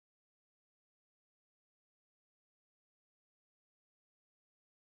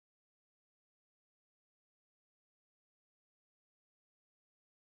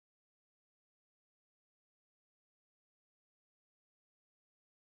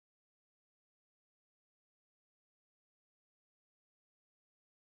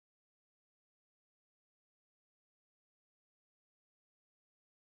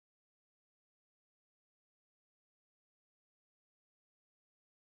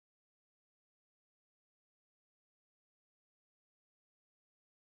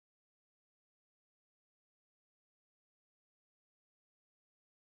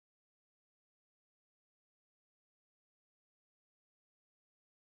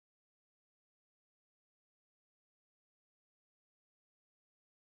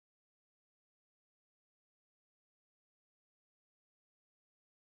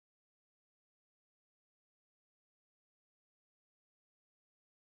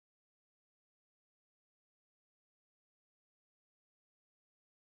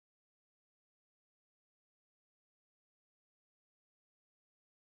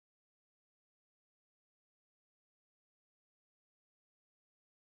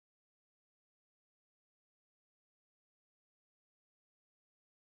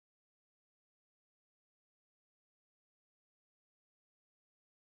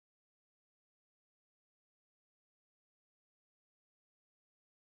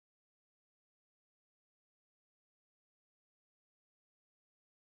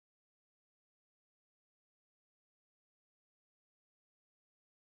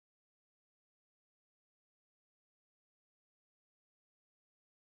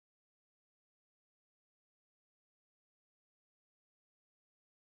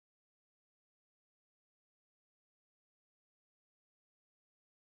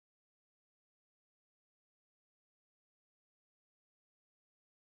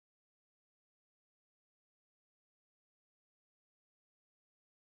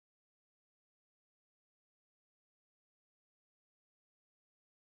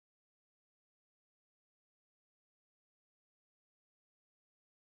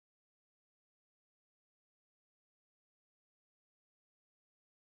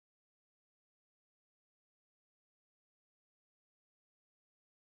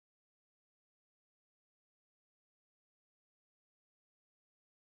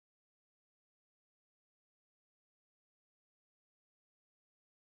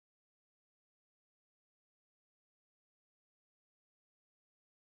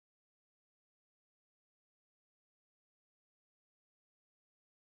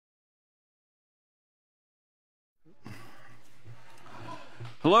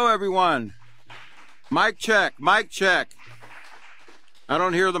Hello, everyone. Mic check, mic check. I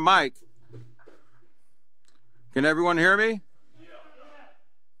don't hear the mic. Can everyone hear me?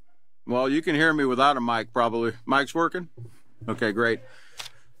 Well, you can hear me without a mic, probably. Mic's working? Okay, great.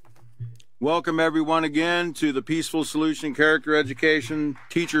 Welcome, everyone, again to the Peaceful Solution Character Education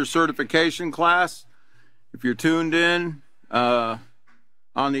Teacher Certification class. If you're tuned in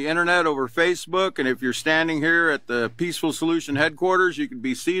on the internet over Facebook, and if you're standing here at the Peaceful Solution headquarters, you can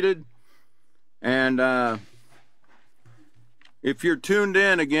be seated. And if you're tuned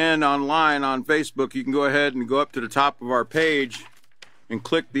in again online on Facebook, you can go ahead and go up to the top of our page and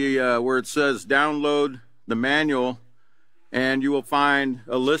click the where it says download the manual, and you will find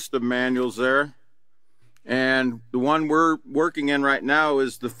a list of manuals there. And the one we're working in right now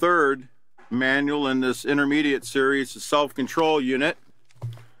is the third manual in this intermediate series, the self-control unit.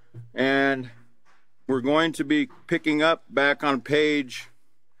 And we're going to be picking up back on page,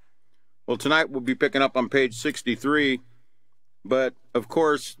 well, tonight we'll be picking up on page 63. But of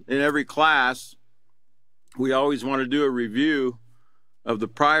course, in every class, we always want to do a review of the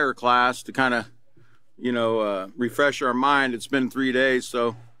prior class to kind of, refresh our mind. It's been 3 days,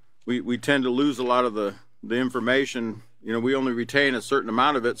 so we tend to lose a lot of the information. We only retain a certain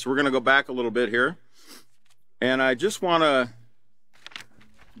amount of it. So we're going to go back a little bit here. And I just want to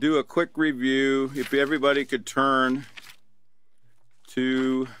do a quick review. If everybody could turn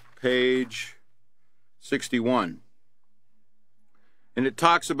to page 61. And it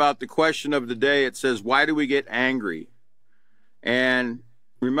talks about the question of the day. It says, why do we get angry? And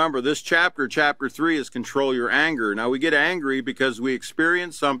remember, this chapter 3, is control your anger. Now, we get angry because we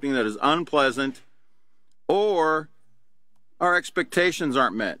experience something that is unpleasant or our expectations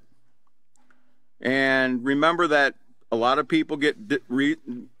aren't met. And remember that a lot of people get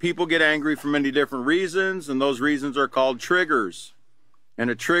angry for many different reasons, and those reasons are called triggers. And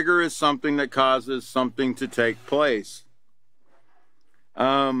a trigger is something that causes something to take place.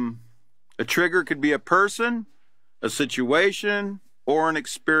 A trigger could be a person, a situation, or an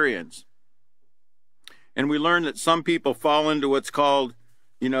experience. And we learned that some people fall into what's called,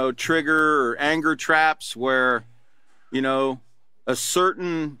 trigger or anger traps, where, a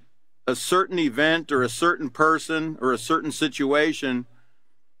certain event or a certain person or a certain situation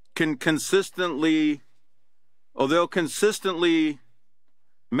can they'll consistently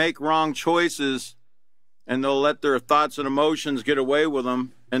make wrong choices, and they'll let their thoughts and emotions get away with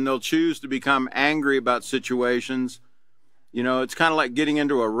them, and they'll choose to become angry about situations. It's kind of like getting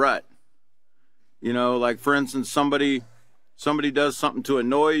into a rut. Like, for instance, somebody does something to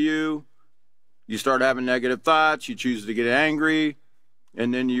annoy you. You start having negative thoughts. You choose to get angry.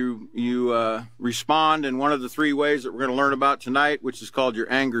 And then you respond in one of the 3 ways that we're going to learn about tonight, which is called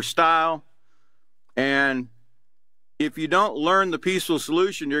your anger style. And if you don't learn the peaceful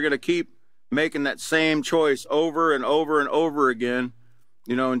solution, you're going to keep making that same choice over and over and over again,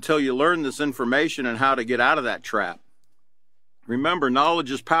 until you learn this information and how to get out of that trap. Remember, knowledge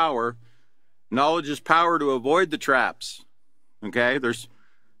is power. Knowledge is power to avoid the traps. Okay? There's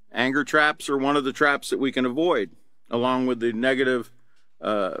anger traps are one of the traps that we can avoid, along with the negative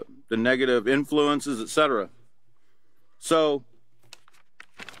influences, etc. So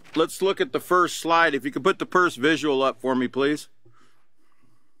let's look at the first slide. If you could put the first visual up for me, please.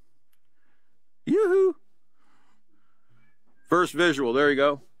 Yoo-hoo! First visual, there you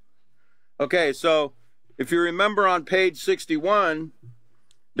go. Okay, so if you remember on page 61,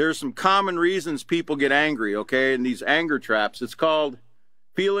 there's some common reasons people get angry, okay, in these anger traps. It's called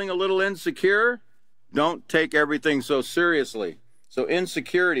feeling a little insecure. Don't take everything so seriously. So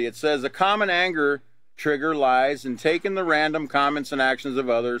insecurity, it says a common anger trigger lies in taking the random comments and actions of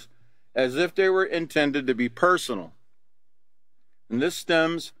others as if they were intended to be personal. And this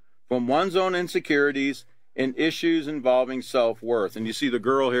stems from one's own insecurities and issues involving self-worth. And you see the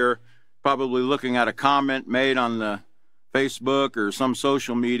girl here probably looking at a comment made on the Facebook or some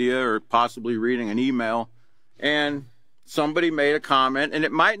social media, or possibly reading an email, and somebody made a comment, and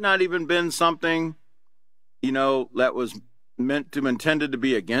it might not even been something, that was intended to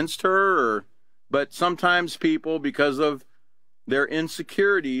be against her, but sometimes people, because of their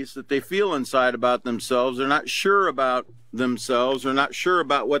insecurities that they feel inside about themselves, they're not sure about themselves, they're not sure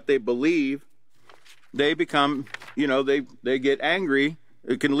about what they believe, they become, they get angry.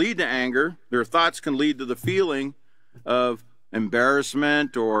 It can lead to anger. Their thoughts can lead to the feeling of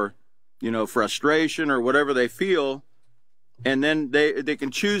embarrassment or, frustration or whatever they feel. And then they can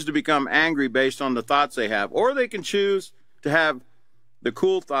choose to become angry based on the thoughts they have. Or they can choose to have the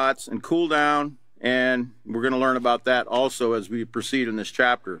cool thoughts and cool down. And we're going to learn about that also as we proceed in this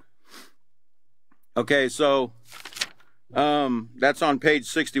chapter. Okay, so That's on page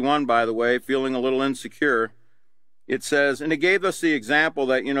 61, by the way, feeling a little insecure. It says, and it gave us the example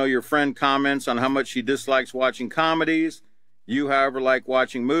that, your friend comments on how much she dislikes watching comedies. You, however, like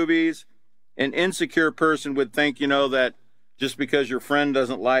watching movies. An insecure person would think, that just because your friend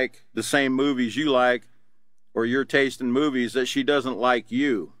doesn't like the same movies you like, or your taste in movies, that she doesn't like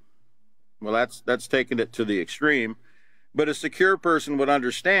you. Well, that's taking it to the extreme. But a secure person would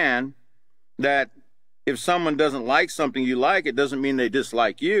understand that if someone doesn't like something you like, it doesn't mean they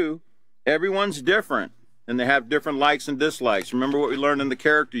dislike you. Everyone's different, and they have different likes and dislikes. Remember what we learned in the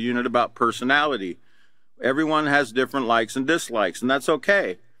character unit about personality. Everyone has different likes and dislikes, and that's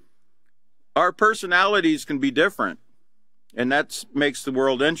okay. Our personalities can be different, and that makes the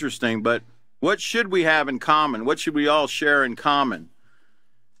world interesting. But what should we have in common? What should we all share in common?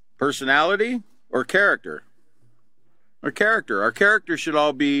 Personality or character? Our character. Our character should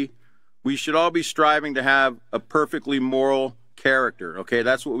all be, we should all be striving to have a perfectly moral character. Okay,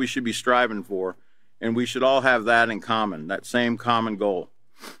 that's what we should be striving for. And we should all have that in common, that same common goal.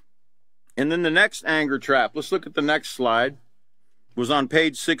 And then the next anger trap, let's look at the next slide, was on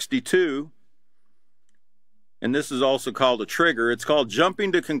page 62. And this is also called a trigger. It's called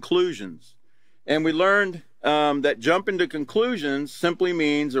jumping to conclusions. And we learned that jumping to conclusions simply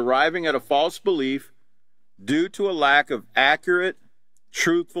means arriving at a false belief due to a lack of accurate,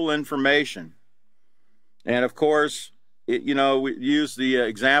 truthful information. And of course, we use the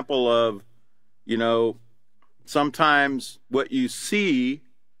example of, sometimes what you see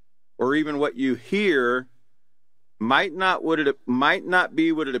or even what you hear might not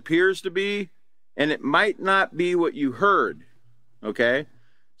be what it appears to be, and it might not be what you heard. Okay?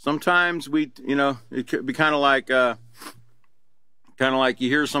 Sometimes it could be kind of like you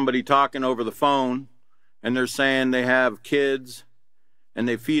hear somebody talking over the phone, and they're saying they have kids, and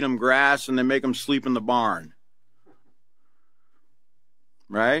they feed them grass, and they make them sleep in the barn.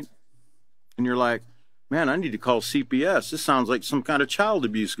 Right? And you're like, man, I need to call CPS. This sounds like some kind of child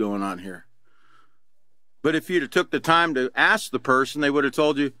abuse going on here. But if you'd have took the time to ask the person, they would have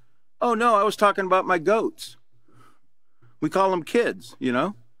told you, oh, no, I was talking about my goats. We call them kids,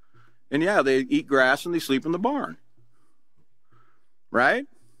 And yeah, they eat grass and they sleep in the barn. Right?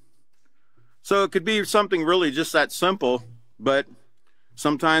 So it could be something really just that simple, but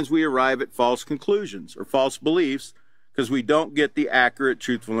sometimes we arrive at false conclusions or false beliefs because we don't get the accurate,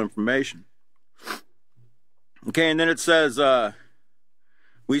 truthful information. Okay, and then it says,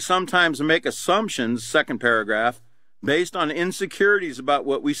 we sometimes make assumptions, second paragraph, based on insecurities about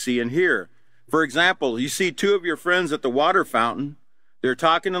what we see and hear. For example, you see two of your friends at the water fountain. They're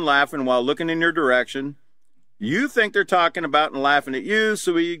talking and laughing while looking in your direction. You think they're talking about and laughing at you,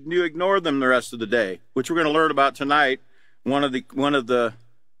 so you ignore them the rest of the day, which we're going to learn about tonight, one of the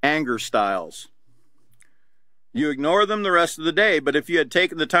anger styles. You ignore them the rest of the day, but if you had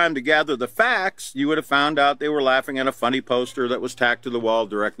taken the time to gather the facts, you would have found out they were laughing at a funny poster that was tacked to the wall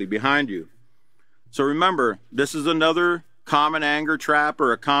directly behind you. So remember, this is another common anger trap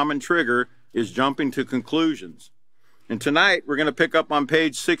or a common trigger, is jumping to conclusions. And tonight, we're going to pick up on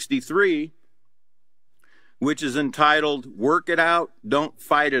page 63, which is entitled, Work It Out, Don't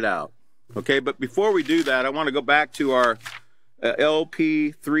Fight It Out. Okay, but before we do that, I want to go back to our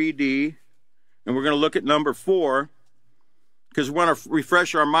LP3D, and we're going to look at number 4, because we want to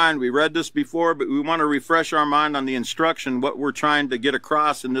refresh our mind. We read this before, but we want to refresh our mind on the instruction, what we're trying to get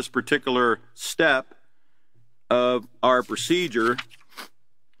across in this particular step of our procedure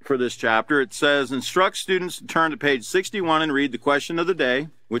for this chapter. It says, instruct students to turn to page 61 and read the question of the day,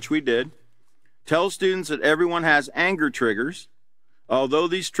 which we did. Tell students that everyone has anger triggers. Although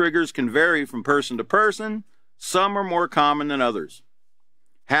these triggers can vary from person to person, some are more common than others.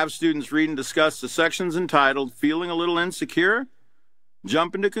 Have students read and discuss the sections entitled Feeling a Little Insecure,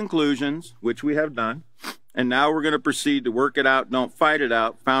 Jump into Conclusions, which we have done. And now we're going to proceed to Work It Out, Don't Fight It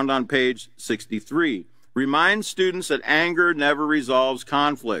Out, found on page 63. Remind students that anger never resolves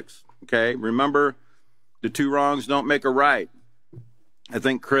conflicts. Okay, remember, the two wrongs don't make a right. I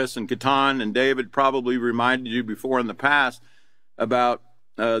think Chris and Catan and David probably reminded you before in the past about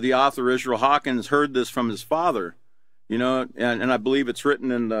the author Israel Hawkins heard this from his father, and I believe it's written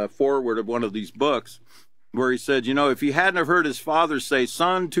in the foreword of one of these books, where he said, if he hadn't have heard his father say,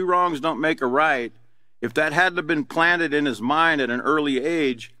 son, two wrongs don't make a right, if that hadn't have been planted in his mind at an early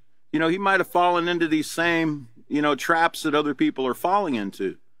age, he might have fallen into these same, traps that other people are falling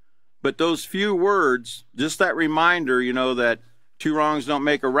into. But those few words, just that reminder, that two wrongs don't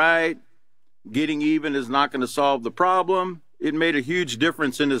make a right, getting even is not going to solve the problem, it made a huge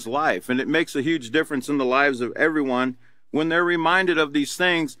difference in his life. And it makes a huge difference in the lives of everyone when they're reminded of these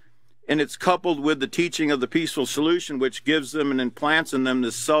things. and it's coupled with the teaching of the peaceful solution, which gives them and implants in them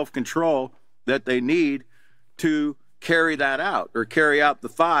this self-control that they need to carry that out, or carry out the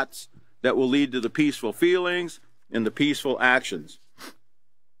thoughts that will lead to the peaceful feelings and the peaceful actions.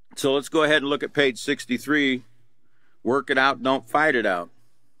 So let's go ahead and look at page 63. Work it out, don't fight it out.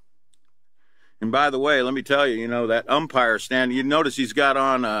 And by the way, let me tell you, that umpire standing, you notice he's got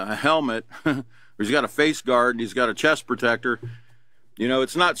on a helmet, or he's got a face guard, and he's got a chest protector.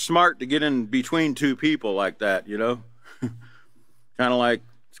 It's not smart to get in between two people like that, It's kind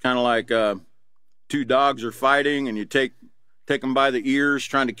of like two dogs are fighting, and you take them by the ears,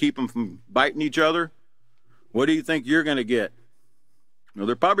 trying to keep them from biting each other. What do you think you're going to get?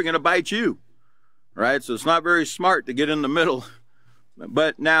 They're probably going to bite you, right? So it's not very smart to get in the middle.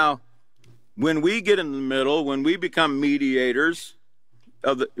 But now, when we get in the middle, when we become mediators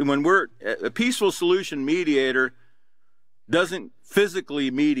when we're a peaceful solution mediator, doesn't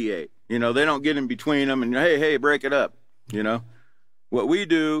physically mediate. They don't get in between them and hey, break it up. What we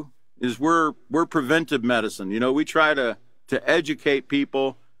do is we're preventive medicine. We try to educate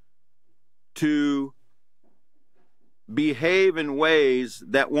people to behave in ways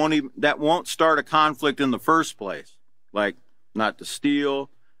that won't start a conflict in the first place, like not to steal,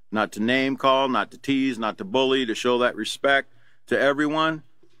 not to name call, not to tease, not to bully, to show that respect to everyone.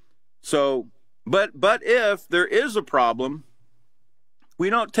 So, but if there is a problem, we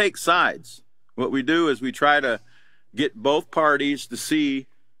don't take sides. What we do is we try to get both parties to see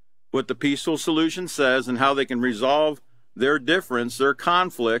what the peaceful solution says and how they can resolve their difference, their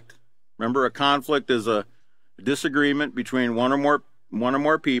conflict. Remember, a conflict is a disagreement between one or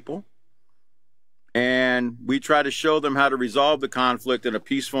more people, and we try to show them how to resolve the conflict in a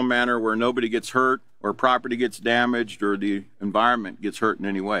peaceful manner where nobody gets hurt or property gets damaged or the environment gets hurt in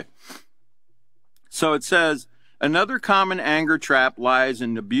any way. So it says, another common anger trap lies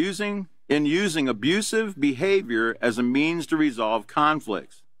in using abusive behavior as a means to resolve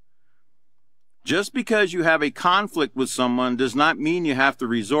conflicts. Just because you have a conflict with someone does not mean you have to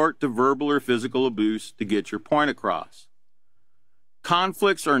resort to verbal or physical abuse to get your point across.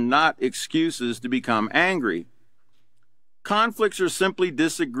 Conflicts are not excuses to become angry. Conflicts are simply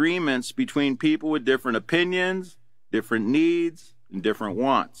disagreements between people with different opinions, different needs, and different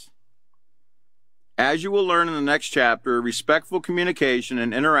wants. As you will learn in the next chapter, respectful communication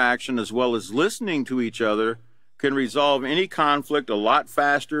and interaction, as well as listening to each other, can resolve any conflict a lot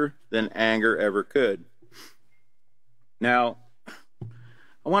faster than anger ever could. Now,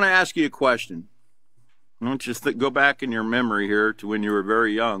 I want to ask you a question. I want you to go back in your memory here to when you were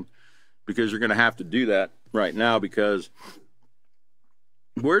very young, because you're going to have to do that right now, because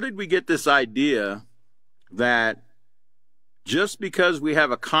where did we get this idea that just because we have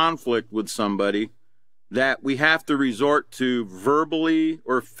a conflict with somebody that we have to resort to verbally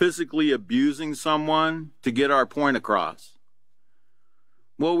or physically abusing someone to get our point across?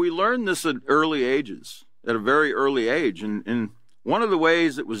 Well, we learned this at early ages, at a very early age. And one of the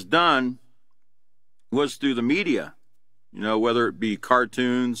ways it was done was through the media, whether it be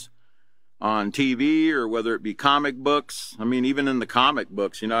cartoons on TV or whether it be comic books. I mean, even in the comic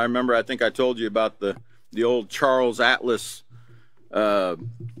books, I remember, I think I told you about the old Charles Atlas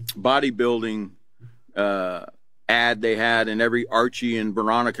bodybuilding ad they had in every Archie and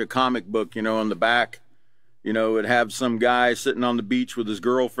Veronica comic book. On the back, it would have some guy sitting on the beach with his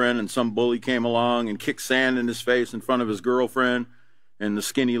girlfriend, and some bully came along and kicked sand in his face in front of his girlfriend, and the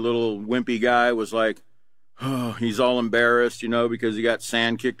skinny little wimpy guy was like, oh, he's all embarrassed, because he got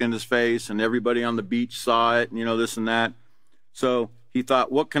sand kicked in his face, and everybody on the beach saw it, and this and that. So he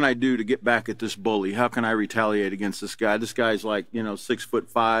thought, what can I do to get back at this bully? How can I retaliate against this guy? This guy's like,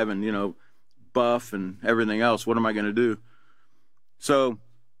 6'5" and, buff and everything else. What am I going to do? So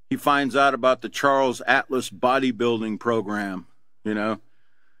he finds out about the Charles Atlas bodybuilding program,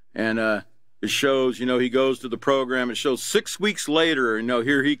 and it shows, he goes to the program. It shows 6 weeks later,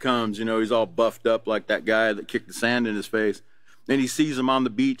 here he comes, he's all buffed up like that guy that kicked the sand in his face. Then he sees him on the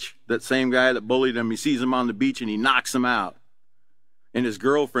beach, that same guy that bullied him. He sees him on the beach and he knocks him out. And his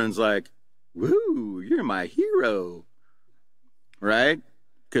girlfriend's like, woo, you're my hero, right?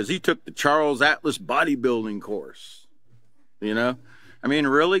 Because he took the Charles Atlas bodybuilding course, I mean,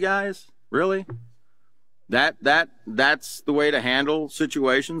 really, guys? Really? That's the way to handle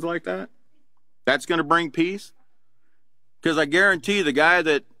situations like that? That's going to bring peace? Because I guarantee the guy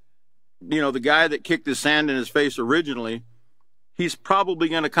that kicked his sand in his face originally, he's probably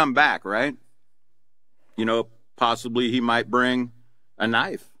going to come back, right? Possibly he might bring a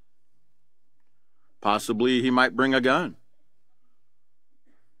knife. Possibly he might bring a gun.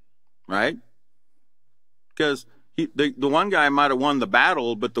 Right? Because The one guy might have won the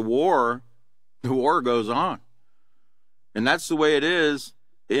battle, but the war goes on. And that's the way it is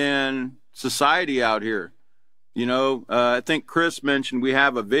in society out here. You know, I think Chris mentioned we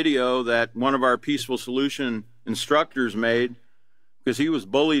have a video that one of our Peaceful Solution instructors made because he was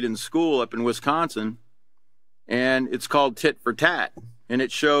bullied in school up in Wisconsin, and it's called Tit for Tat. And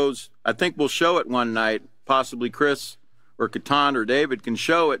it shows, I think we'll show it one night, possibly Chris or Catan or David can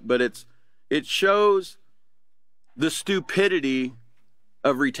show it, but it shows the stupidity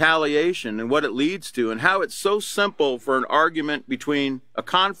of retaliation and what it leads to, and how it's so simple for an argument between a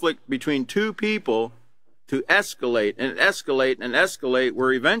conflict between two people to escalate and escalate and escalate,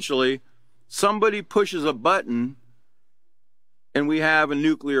 where eventually somebody pushes a button and we have a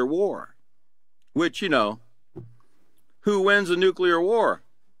nuclear war. Which, you know, who wins a nuclear war?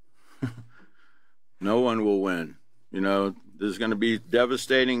 No one will win. You know, there's going to be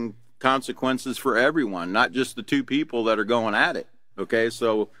devastating consequences for everyone, not just the two people that are going at it. Okay,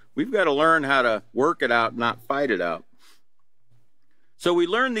 so we've got to learn how to work it out, not fight it out. So we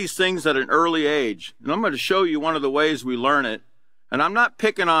learn these things at an early age, and I'm going to show you one of the ways we learn it. And I'm not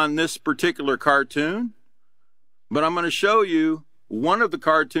picking on this particular cartoon, but I'm going to show you one of the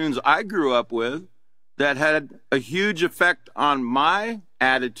cartoons I grew up with that had a huge effect on my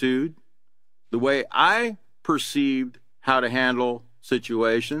attitude, the way I perceived how to handle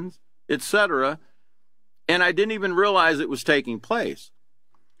situations, etc. And I didn't even realize it was taking place.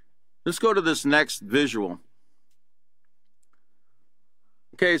 Let's go to this next visual.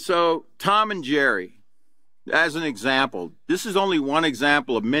 Okay, so Tom and Jerry, as an example. This is only one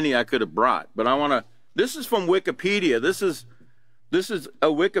example of many I could have brought, but I want to, this is from Wikipedia. This is a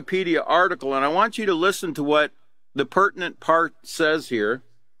Wikipedia article, and I want you to listen to what the pertinent part says here.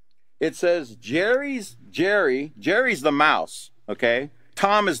 It says Jerry's the mouse, okay?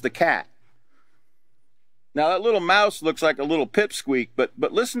 Tom is the cat. Now, that little mouse looks like a little pipsqueak, but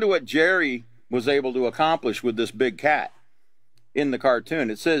listen to what Jerry was able to accomplish with this big cat in the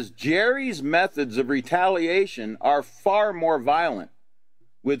cartoon. It says, Jerry's methods of retaliation are far more violent,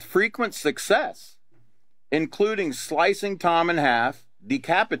 with frequent success, including slicing Tom in half,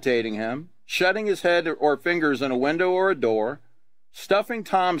 decapitating him, shutting his head or fingers in a window or a door, stuffing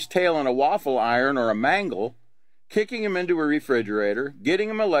Tom's tail in a waffle iron or a mangle, kicking him into a refrigerator, getting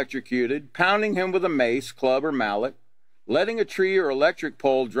him electrocuted, pounding him with a mace, club, or mallet, letting a tree or electric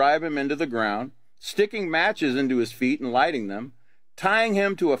pole drive him into the ground, sticking matches into his feet and lighting them, tying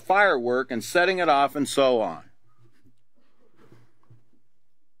him to a firework and setting it off, and so on.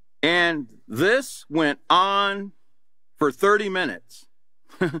 And this went on for 30 minutes.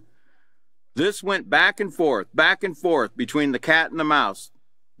 This went back and forth between the cat and the mouse,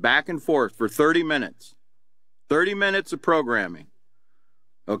 back and forth for 30 minutes. 30 minutes of programming,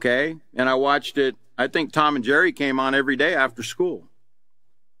 okay? And I watched it. I think Tom and Jerry came on every day after school.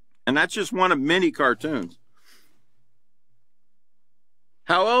 And that's just one of many cartoons.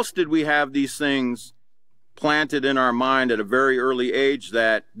 How else did we have these things planted in our mind at a very early age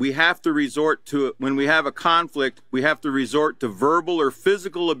that we have to resort to, when we have a conflict, we have to resort to verbal or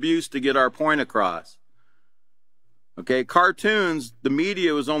physical abuse to get our point across? Okay, cartoons, the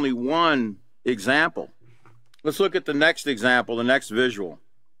media was only one example. Let's look at the next example, the next visual.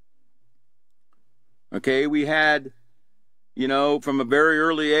 Okay, we had, you know, from a very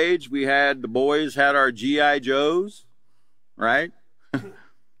early age, the boys had our G.I. Joes, right?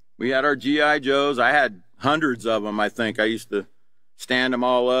 We had our G.I. Joes. I had hundreds of them, I think. I used to stand them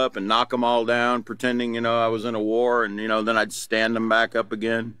all up and knock them all down, pretending, you know, I was in a war, and, you know, then I'd stand them back up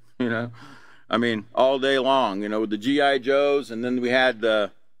again, you know. I mean, all day long, you know, with the G.I. Joes. And then we had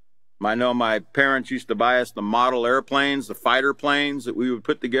I know my parents used to buy us the model airplanes, the fighter planes that we would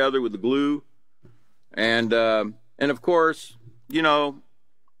put together with the glue. And of course, you know,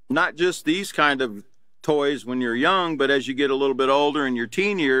 not just these kind of toys when you're young, but as you get a little bit older in your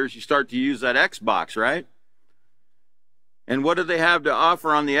teen years, you start to use that Xbox, right? And what do they have to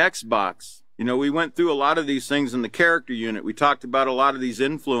offer on the Xbox? You know, we went through a lot of these things in the character unit. We talked about a lot of these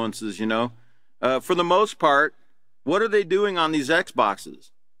influences, you know. For the most part, what are they doing on these Xboxes?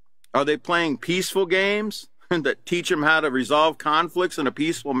 Are they playing peaceful games that teach them how to resolve conflicts in a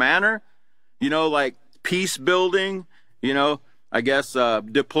peaceful manner? You know, like peace building, you know, I guess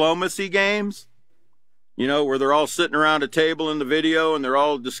diplomacy games, you know, where they're all sitting around a table in the video and they're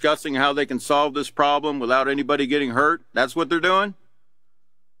all discussing how they can solve this problem without anybody getting hurt. That's what they're doing?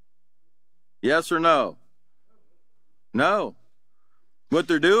 Yes or no? No. What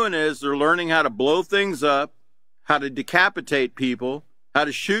they're doing is they're learning how to blow things up, how to decapitate people, how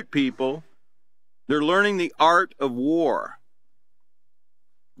to shoot people. They're learning the art of war.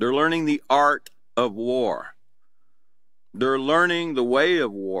 They're learning the art of war. They're learning the way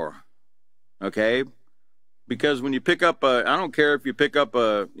of war, okay? Because when you pick up I don't care if you pick up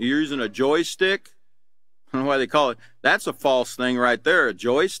you're using a joystick. I don't know why they call it. That's a false thing right there, a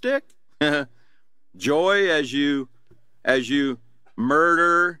joystick. Joy as you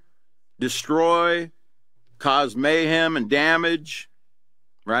murder, destroy, cause mayhem and damage,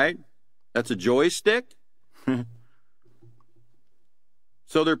 right? That's a joystick.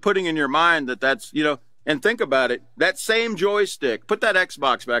 So they're putting in your mind that that's, and think about it, that same joystick, put that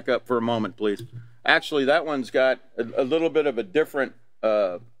Xbox back up for a moment, please. Actually, that one's got a little bit of a different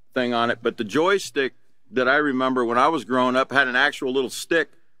thing on it, but the joystick that I remember when I was growing up had an actual little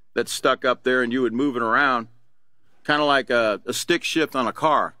stick that stuck up there and you would move it around, kind of like a stick shift on a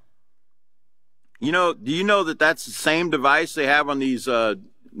car. Do you know that that's the same device they have on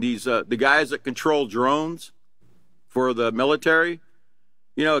the guys that control drones for the military?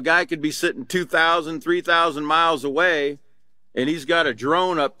 A guy could be sitting 2,000, 3,000 miles away, and he's got a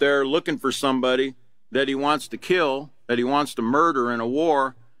drone up there looking for somebody that he wants to kill, that he wants to murder in a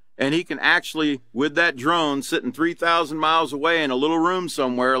war, and he can actually, with that drone sitting 3,000 miles away in a little room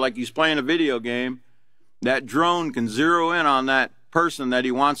somewhere like he's playing a video game, that drone can zero in on that person that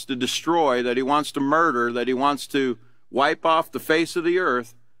he wants to destroy, that he wants to murder, that he wants to wipe off the face of the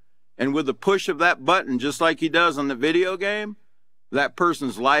earth, and with the push of that button, just like he does on the video game, that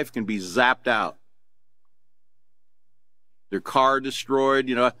person's life can be zapped out. Their car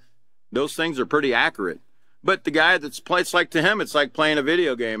destroyed, those things are pretty accurate. But the guy that's it's like to him, it's like playing a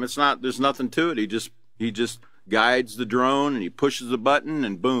video game. It's not, there's nothing to it. He just guides the drone and he pushes the button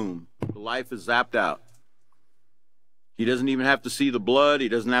and boom, the life is zapped out. He doesn't even have to see the blood. He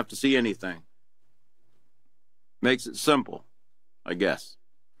doesn't have to see anything. Makes it simple, I guess.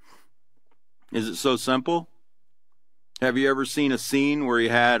 Is it so simple? Have you ever seen a scene where you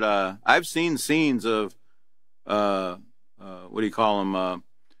had, I've seen scenes of, what do you call them,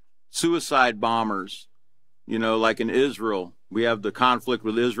 suicide bombers, like in Israel. We have the conflict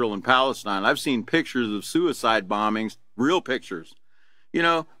with Israel and Palestine. I've seen pictures of suicide bombings, real pictures.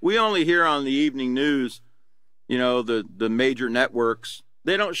 We only hear on the evening news, the major networks,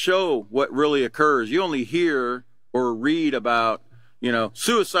 they don't show what really occurs. You only hear or read about,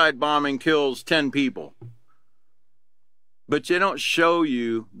 suicide bombing kills 10 people. But they don't show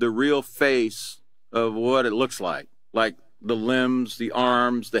you the real face of what it looks like the limbs, the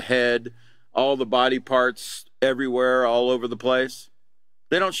arms, the head, all the body parts everywhere, all over the place.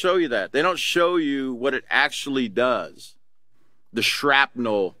 They don't show you that. They don't show you what it actually does. The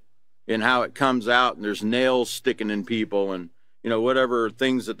shrapnel and how it comes out, and there's nails sticking in people, and whatever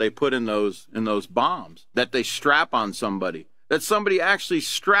things that they put in those bombs that they strap on somebody, that somebody actually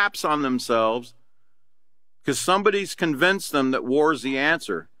straps on themselves because somebody's convinced them that war's the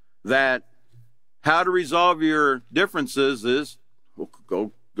answer, that how to resolve your differences is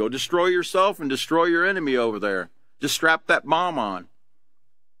go destroy yourself and destroy your enemy over there. Just strap that bomb on.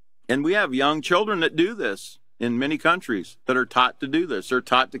 And we have young children that do this in many countries that are taught to do this. They're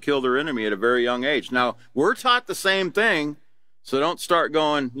taught to kill their enemy at a very young age. Now, we're taught the same thing, so don't start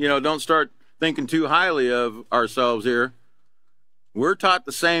don't start thinking too highly of ourselves here. We're taught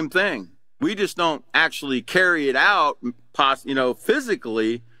the same thing. We just don't actually carry it out,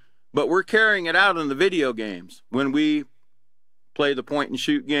 physically, but we're carrying it out in the video games. When we play the point and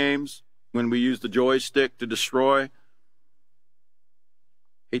shoot games, when we use the joystick to destroy.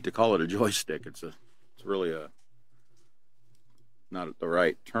 Hate to call it a joystick. It's really not the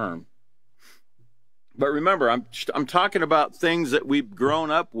right term. But remember, I'm talking about things that we've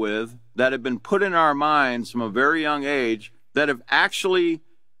grown up with that have been put in our minds from a very young age that have actually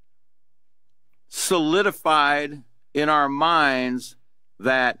solidified in our minds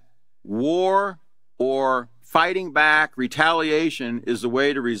that war or fighting back, retaliation is the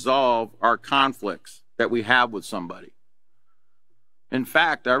way to resolve our conflicts that we have with somebody. In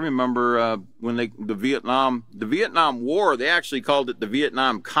fact, I remember when the Vietnam War, they actually called it the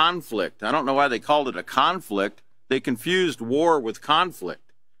Vietnam conflict. I don't know why they called it a conflict. They confused war with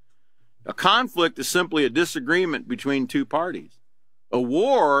conflict. A conflict is simply a disagreement between two parties. A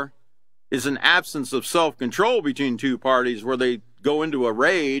war is an absence of self-control between two parties where they go into a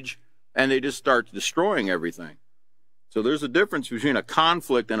rage and they just start destroying everything. So there's a difference between a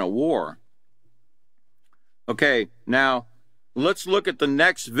conflict and a war. Okay, now let's look at the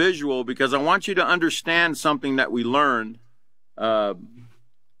next visual because I want you to understand something that we learned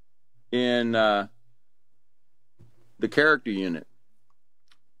in the character unit.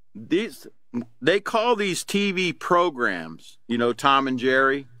 They call these TV programs, Tom and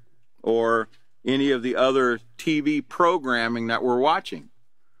Jerry, or any of the other TV programming that we're watching.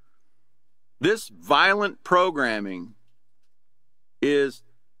 This violent programming is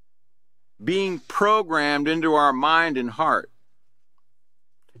being programmed into our mind and heart.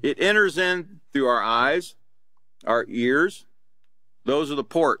 It enters in through our eyes, our ears. Those are the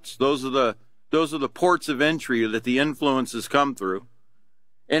ports. Those are the ports of entry that the influences come through.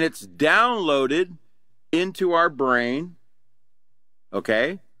 And it's downloaded into our brain.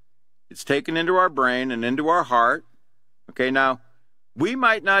 Okay? It's taken into our brain and into our heart. Okay, now, we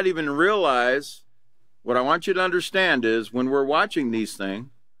might not even realize, what I want you to understand is, when we're watching these things,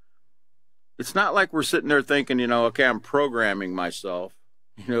 it's not like we're sitting there thinking, okay, I'm programming myself,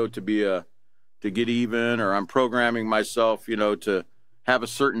 to get even, or I'm programming myself, to have a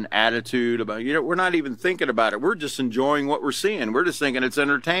certain attitude about, we're not even thinking about it. We're just enjoying what we're seeing. We're just thinking it's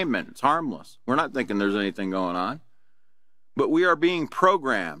entertainment. It's harmless. We're not thinking there's anything going on. But we are being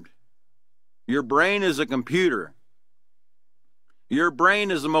programmed. Your brain is a computer. Your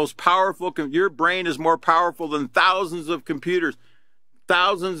brain is the most powerful. Your brain is more powerful than thousands of computers,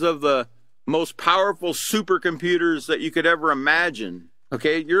 thousands of the most powerful supercomputers that you could ever imagine.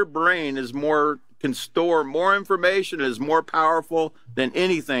 Okay, your brain can store more information, is more powerful than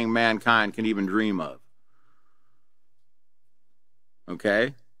anything mankind can even dream of.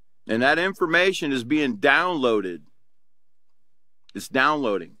 Okay, and that information is being downloaded. It's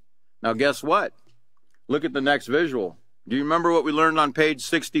downloading. Now, guess what? Look at the next visual. Do you remember what we learned on page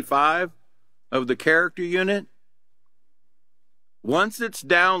 65 of the character unit? Once it's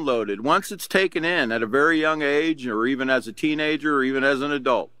downloaded, once it's taken in at a very young age, or even as a teenager, or even as an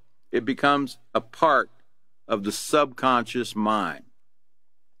adult, it becomes a part of the subconscious mind.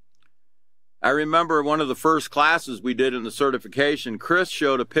 I remember one of the first classes we did in the certification, Chris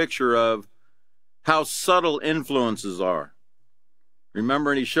showed a picture of how subtle influences are.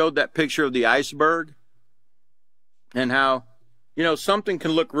 Remember, and he showed that picture of the iceberg, and how, something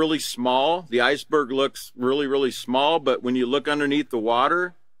can look really small. The iceberg looks really, really small, but when you look underneath the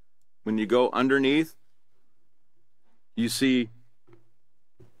water, when you go underneath, you see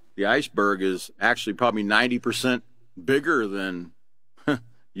the iceberg is actually probably 90% bigger than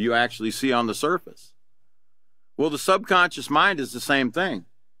you actually see on the surface. Well, the subconscious mind is the same thing.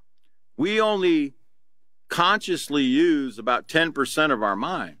 We only consciously use about 10% of our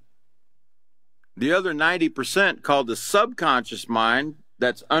mind. The other 90%, called the subconscious mind,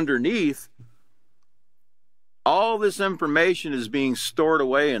 that's underneath, all this information is being stored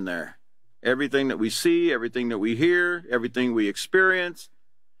away in there. Everything that we see, everything that we hear, everything we experience,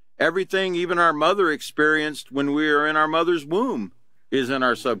 everything even our mother experienced when we were in our mother's womb is in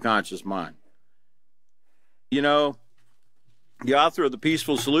our subconscious mind. The author of The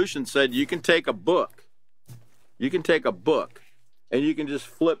Peaceful Solution said you can take a book. You can take a book and you can just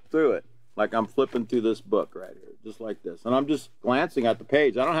flip through it. Like I'm flipping through this book right here, just like this. And I'm just glancing at the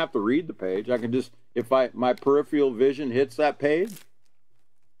page. I don't have to read the page. I can just, if my peripheral vision hits that page,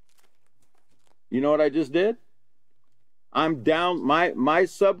 you know what I just did? I'm down, my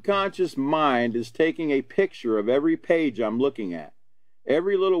subconscious mind is taking a picture of every page I'm looking at.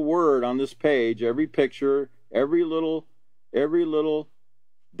 Every little word on this page, every picture, every little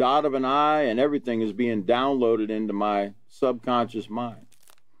dot of an I, and everything is being downloaded into my subconscious mind.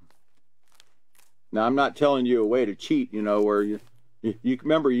 Now, I'm not telling you a way to cheat, where you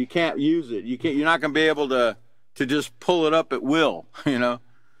remember, you can't use it. You're not going to be able to just pull it up at will,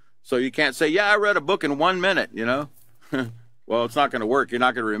 So you can't say, yeah, I read a book in 1 minute, Well, it's not going to work. You're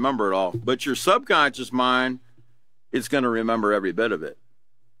not going to remember it all. But your subconscious mind, it's going to remember every bit of it.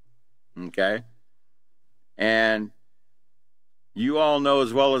 Okay? And you all know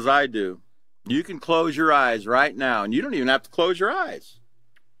as well as I do, you can close your eyes right now, and you don't even have to close your eyes.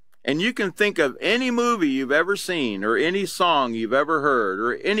 And you can think of any movie you've ever seen, or any song you've ever heard,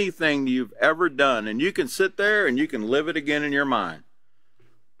 or anything you've ever done, and you can sit there and you can live it again in your mind.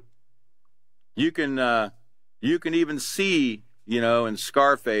 You can even see, in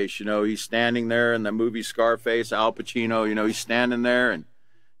Scarface, he's standing there in the movie Scarface, Al Pacino, he's standing there, and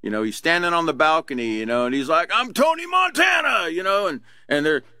he's standing on the balcony, and he's like, I'm Tony Montana, and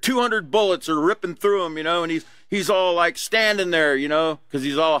there 200 bullets are ripping through him, and he's all like standing there, because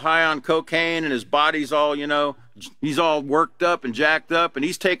he's all high on cocaine, and his body's all, he's all worked up and jacked up, and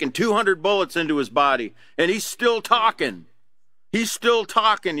he's taking 200 bullets into his body, and he's still talking. He's still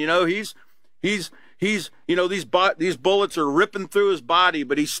talking, these bullets are ripping through his body,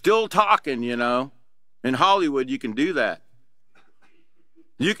 but he's still talking, In Hollywood, you can do that.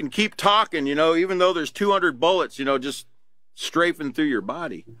 You can keep talking, even though there's 200 bullets, just strafing through your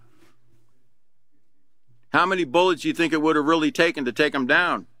body. How many bullets do you think it would have really taken to take him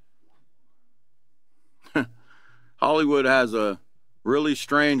down? Hollywood has a really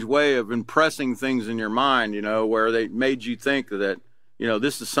strange way of impressing things in your mind, where they made you think that you know,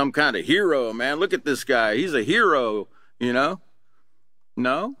 this is some kind of hero, man. Look at this guy. He's a hero, you know.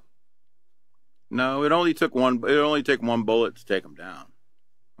 No. No, it only took one bullet to take him down.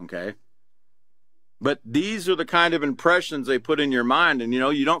 Okay? But these are the kind of impressions they put in your mind, and, you know,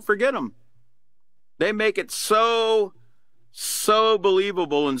 you don't forget them. They make it so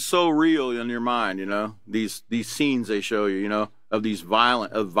believable and so real in your mind, you know, these scenes they show you, you know, of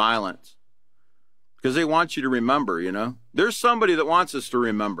violence. Because they want you to remember, you know. There's somebody that wants us to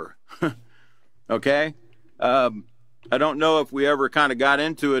remember. Okay? I don't know if we ever kind of got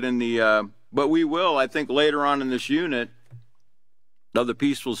into it in the, but we will, I think, later on in this unit of the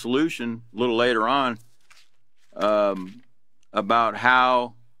peaceful solution, a little later on, about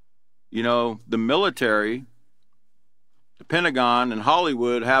how, you know, the military, the Pentagon, and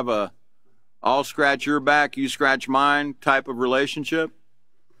Hollywood have a I'll scratch your back, you scratch mine type of relationship.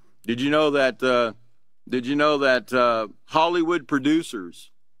 Did you know that Hollywood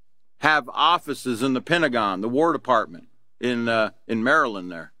producers have offices in the Pentagon, the War Department in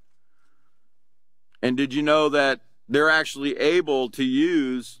Maryland there? And did you know that they're actually able to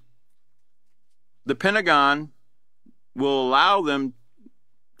use, the Pentagon will allow them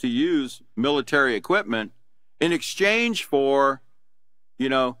to use military equipment in exchange for, you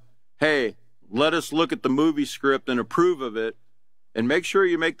know, hey, let us look at the movie script and approve of it, and make sure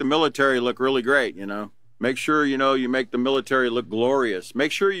you make the military look really great, you know. Make sure, you know, you make the military look glorious.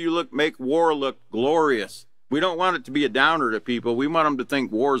 Make sure you make war look glorious. We don't want it to be a downer to people. We want them to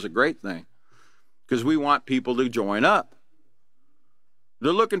think war is a great thing, because we want people to join up.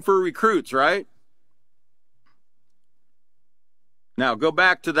 They're looking for recruits, right? Now, go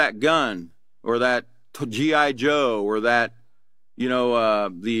back to that gun, or that G.I. Joe, or that, you know,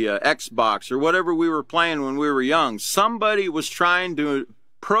 the Xbox, or whatever we were playing when we were young. Somebody was trying to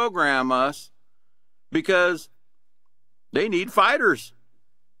program us because they need fighters.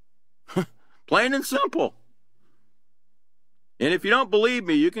 Plain and simple. And if you don't believe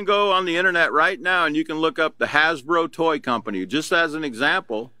me, you can go on the internet right now and you can look up the Hasbro toy company, just as an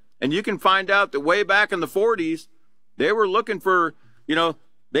example, and you can find out that way back in the 40s, they were looking for, you know,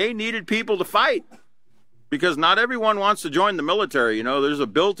 they needed people to fight, because not everyone wants to join the military. You know, there's a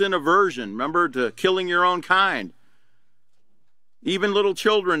built-in aversion, remember, to killing your own kind. Even little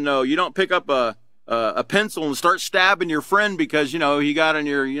children know you don't pick up a pencil and start stabbing your friend because, you know, he got in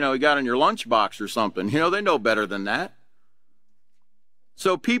your lunchbox or something. You know, they know better than that.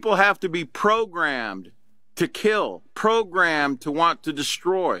 So people have to be programmed to kill, programmed to want to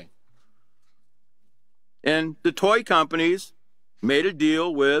destroy. And the toy companies made a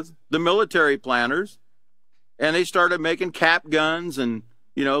deal with the military planners, and they started making cap guns and,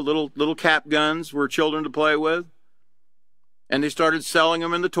 you know, little cap guns for children to play with. And they started selling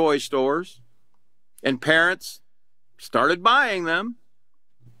them in the toy stores. And parents started buying them.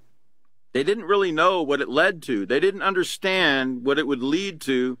 They didn't really know what it led to. They didn't understand what it would lead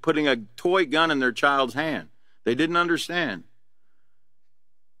to, putting a toy gun in their child's hand. They didn't understand.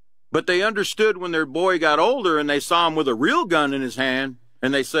 But they understood when their boy got older and they saw him with a real gun in his hand,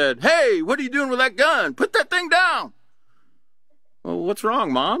 and they said, "Hey, what are you doing with that gun? Put that thing down." "Well, what's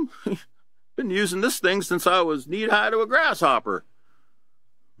wrong, Mom? Been using this thing since I was knee-high to a grasshopper."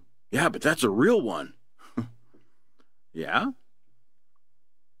 "Yeah, but that's a real one." "Yeah?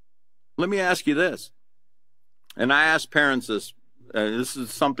 Let me ask you this." And I ask parents this. This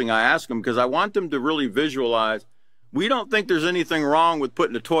is something I ask them because I want them to really visualize. We don't think there's anything wrong with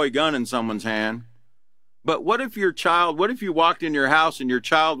putting a toy gun in someone's hand. But what if you walked in your house and your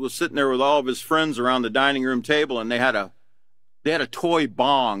child was sitting there with all of his friends around the dining room table, and they had a toy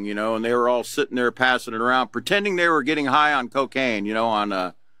bong, you know, and they were all sitting there passing it around, pretending they were getting high on cocaine, you know, on,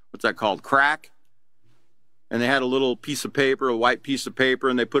 what's that called, crack? And they had a little piece of paper, a white piece of paper,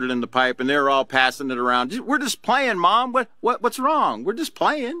 and they put it in the pipe, and they were all passing it around. "We're just playing, Mom. What's wrong? We're just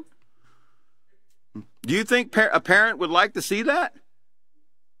playing." Do you think a parent would like to see that?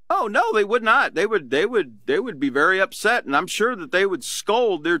 Oh, no, they would not. They would be very upset, and I'm sure that they would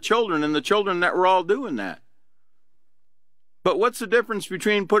scold their children and the children that were all doing that. But what's the difference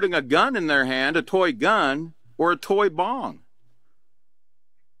between putting a gun in their hand, a toy gun, or a toy bong?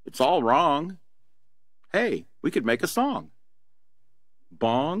 It's all wrong. Hey, we could make a song.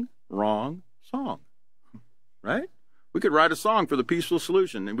 Bong, wrong, song. Right? We could write a song for the peaceful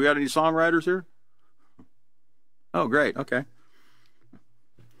solution. And we got any songwriters here? Oh, great. Okay.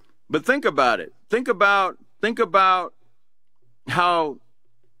 But think about it. Think about how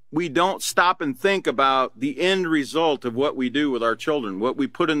we don't stop and think about the end result of what we do with our children, what we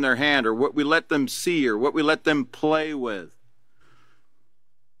put in their hand, or what we let them see, or what we let them play with.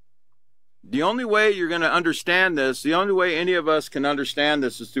 The only way you're going to understand this, the only way any of us can understand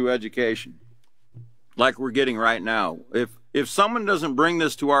this is through education, like we're getting right now. If someone doesn't bring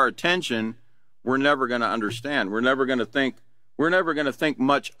this to our attention, we're never going to understand. We're never going to think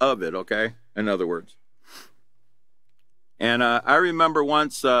much of it, okay? In other words. And I remember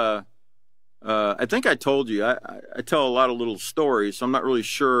once, I think I told you, I tell a lot of little stories, so I'm not really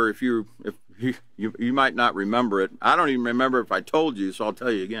sure if you might not remember it. I don't even remember if I told you, so I'll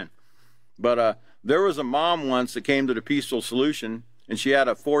tell you again. But there was a mom once that came to the Peaceful Solution, and she had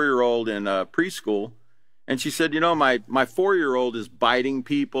a 4-year-old in preschool. And she said, you know, my 4-year-old is biting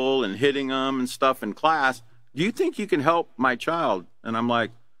people and hitting them and stuff in class. Do you think you can help my child? And I'm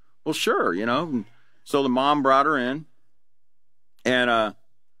like, well, sure, you know. And so the mom brought her in. And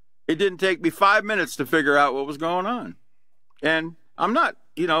it didn't take me 5 minutes to figure out what was going on. And I'm not,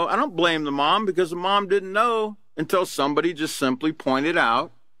 you know, I don't blame the mom, because the mom didn't know until somebody just simply pointed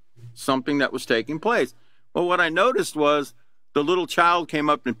out something that was taking place. Well, what I noticed was the little child came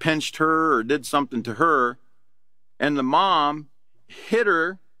up and pinched her or did something to her, and the mom hit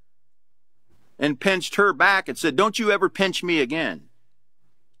her and pinched her back and said, "Don't you ever pinch me again."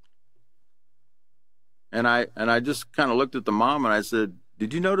 And I just kind of looked at the mom and I said,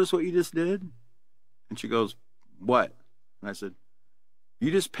 "Did you notice what you just did?" And she goes, "What?" And I said, "You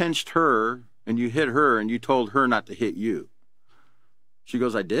just pinched her and you hit her and you told her not to hit you." She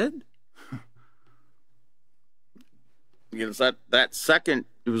goes, "I did?" You know, that second,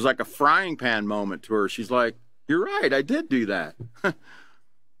 it was like a frying pan moment to her. She's like, "You're right, I did do that."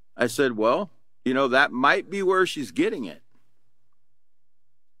 I said, "Well, you know, that might be where she's getting it."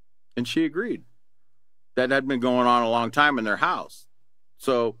 And she agreed. That had been going on a long time in their house.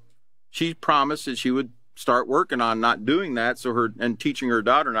 So she promised that she would start working on not doing that, and teaching her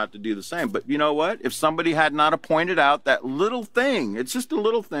daughter not to do the same. But you know what? If somebody had not have pointed out that little thing, it's just a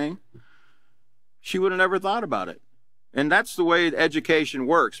little thing, she would have never thought about it. And that's the way education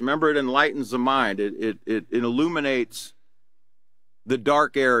works. Remember, it enlightens the mind. It illuminates the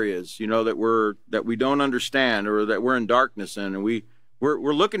dark areas, you know, that we don't understand, or that we're in darkness in, and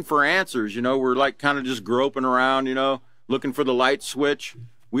we're looking for answers. You know, we're like kind of just groping around, you know, looking for the light switch.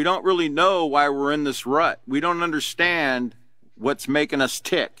 We don't really know why we're in this rut. We don't understand what's making us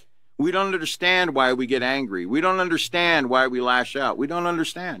tick. We don't understand why we get angry. We don't understand why we lash out. We don't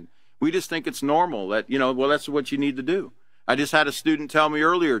understand. We just think it's normal that, you know, well, that's what you need to do. I just had a student tell me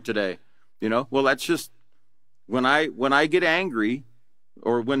earlier today, you know, well, that's just, when I get angry,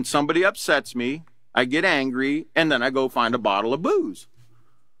 or when somebody upsets me, I get angry and then I go find a bottle of booze,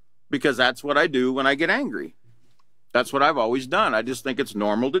 because that's what I do when I get angry. That's what I've always done. I just think it's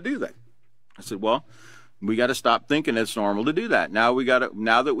normal to do that. I said, well, we got to stop thinking it's normal to do that. Now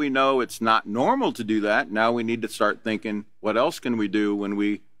that we know it's not normal to do that, now we need to start thinking, what else can we do when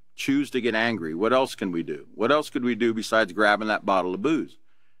we choose to get angry? What else can we do? What else could we do besides grabbing that bottle of booze?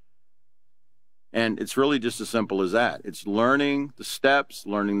 And it's really just as simple as that. It's learning the steps,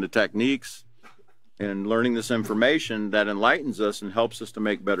 learning the techniques, and learning this information that enlightens us and helps us to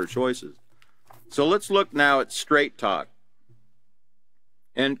make better choices. So let's look now at straight talk.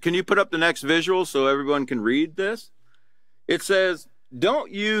 And can you put up the next visual so everyone can read this? It says,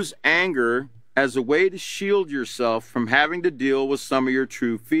 don't use anger as a way to shield yourself from having to deal with some of your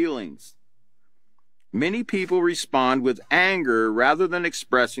true feelings. Many people respond with anger rather than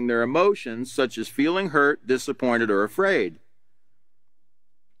expressing their emotions, such as feeling hurt, disappointed, or afraid.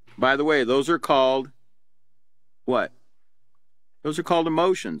 By the way, those are called what? Those are called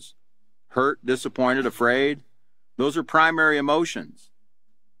emotions. Hurt, disappointed, afraid. Those are primary emotions.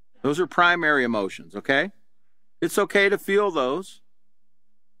 Those are primary emotions, okay? It's okay to feel those,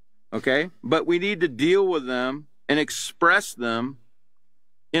 okay? But we need to deal with them and express them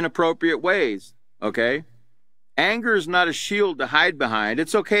in appropriate ways, okay? Anger is not a shield to hide behind.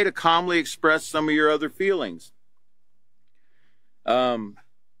 It's okay to calmly express some of your other feelings.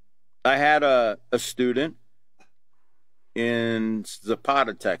 I had a student in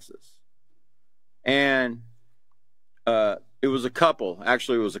Zapata, Texas. And it was a couple.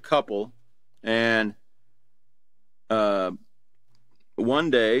 Actually, it was a couple. And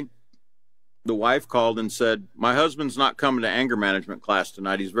one day, the wife called and said, "My husband's not coming to anger management class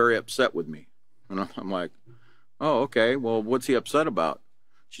tonight. He's very upset with me." And I'm like, "Oh, okay. Well, what's he upset about?"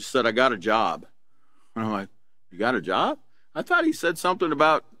 She said, "I got a job." And I'm like, "You got a job? I thought he said something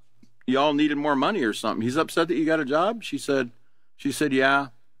about y'all needed more money or something. He's upset that you got a job?" She said, "Yeah."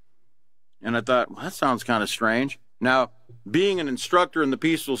 And I thought, well, that sounds kind of strange. Now, being an instructor in the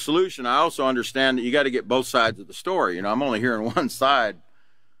Peaceful Solution, I also understand that you got to get both sides of the story. You know, I'm only hearing one side.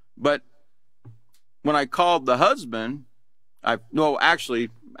 But when I called the husband,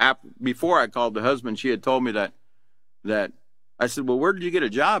 actually, before I called the husband, she had told me that I said, well, where did you get a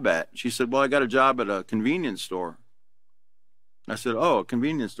job at? She said, well, I got a job at a convenience store. I said, oh, a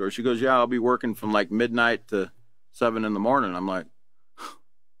convenience store. She goes, yeah, I'll be working from like midnight to 7 in the morning. I'm like,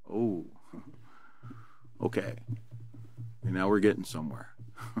 oh, okay. And now we're getting somewhere.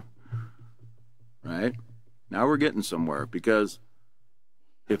 Right? Now we're getting somewhere, because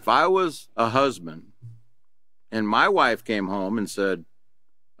if I was a husband and my wife came home and said,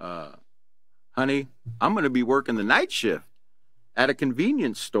 honey, I'm going to be working the night shift at a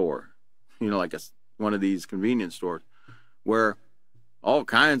convenience store, like one of these convenience stores where all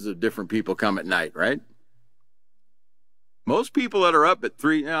kinds of different people come at night, right? Most people that are up at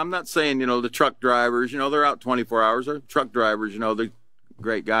 3, I'm not saying, the truck drivers, they're out 24 hours. They're truck drivers, they're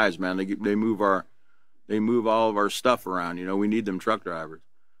great guys, man. They move all of our stuff around. We need them truck drivers.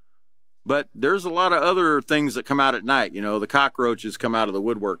 But there's a lot of other things that come out at night. The cockroaches come out of the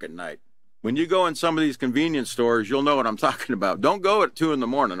woodwork at night. When you go in some of these convenience stores, you'll know what I'm talking about. Don't go at 2 in the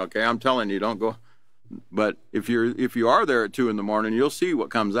morning, okay? I'm telling you, don't go. But if you are there at 2 in the morning, you'll see what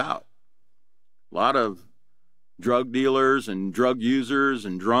comes out. A lot of drug dealers and drug users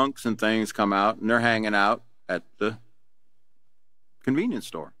and drunks and things come out, and they're hanging out at the convenience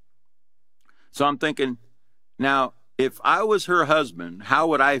store. So I'm thinking, now, if I was her husband, how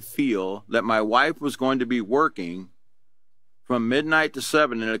would I feel that my wife was going to be working from midnight to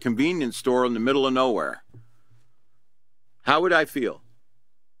 7 in a convenience store in the middle of nowhere? How would I feel?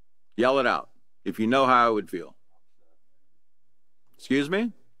 Yell it out if you know how I would feel. Excuse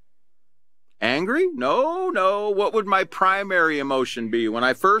me? Angry? No. What would my primary emotion be when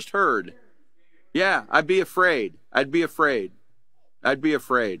I first heard? Yeah, I'd be afraid. I'd be afraid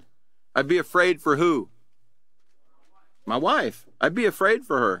for who? My wife. I'd be afraid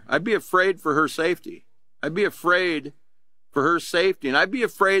for her. I'd be afraid for her safety. I'd be afraid for her safety. And I'd be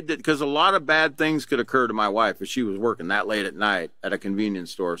afraid that, because a lot of bad things could occur to my wife if she was working that late at night at a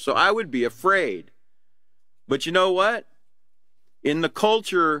convenience store. So I would be afraid. But you know what? In the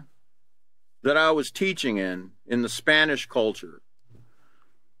culture that I was teaching in the Spanish culture,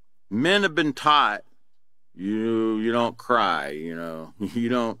 men have been taught, you don't cry, you don't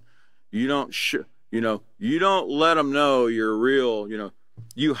let them know you're real,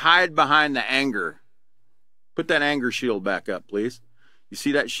 you hide behind the anger. Put that anger shield back up, please. You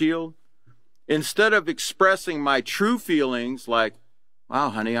see that shield? Instead of expressing my true feelings like, wow,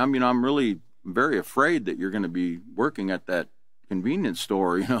 honey, I'm really very afraid that you're going to be working at that convenience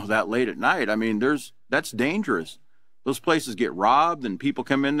store, that late at night. That's dangerous. Those places get robbed and people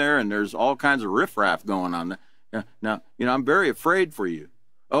come in there and there's all kinds of riffraff going on there. Now, I'm very afraid for you.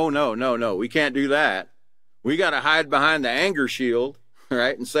 Oh, no. We can't do that. We got to hide behind the anger shield,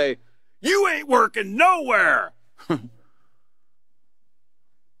 right? And say, you ain't working nowhere.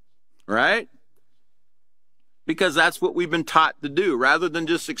 Right? Because that's what we've been taught to do. Rather than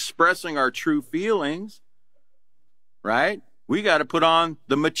just expressing our true feelings, right? We got to put on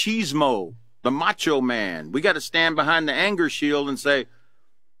the machismo, the macho man. We got to stand behind the anger shield and say,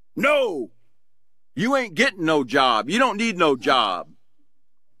 no, you ain't getting no job. You don't need no job.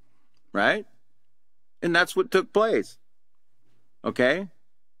 Right? And that's what took place. Okay?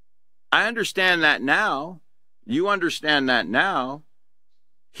 I understand that now. You understand that now.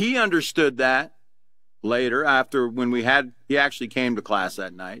 He understood that later, after he actually came to class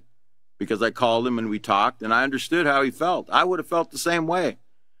that night, because I called him and we talked, and I understood how he felt. I would have felt the same way.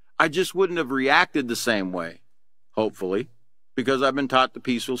 I just wouldn't have reacted the same way, hopefully, because I've been taught the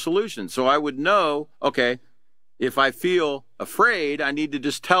peaceful solution. So I would know, okay, if I feel afraid, I need to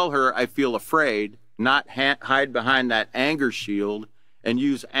just tell her I feel afraid, not hide behind that anger shield and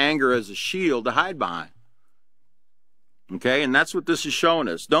use anger as a shield to hide behind. Okay, and that's what this is showing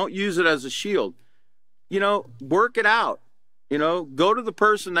us. Don't use it as a shield. Work it out. Go to the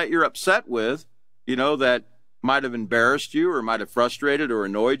person that you're upset with, that might have embarrassed you or might have frustrated or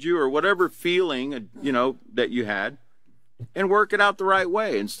annoyed you or whatever feeling, that you had, and work it out the right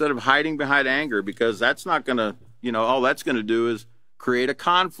way instead of hiding behind anger, because that's not going to, all that's going to do is create a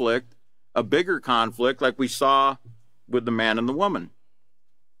conflict, a bigger conflict like we saw with the man and the woman.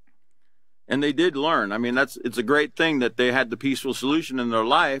 And they did learn. It's a great thing that they had the peaceful solution in their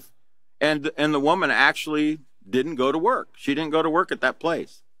life, and the woman actually didn't go to work. She didn't go to work at that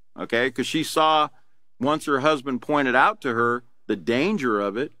place, okay? Because she saw, once her husband pointed out to her the danger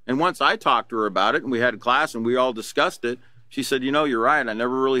of it, and once I talked to her about it, and we had a class and we all discussed it, she said, you're right. I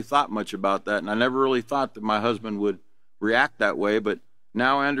never really thought much about that, and I never really thought that my husband would react that way, but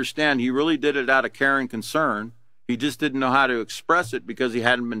now I understand he really did it out of care and concern. He just didn't know how to express it because he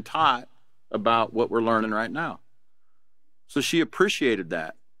hadn't been taught about what we're learning right now. So she appreciated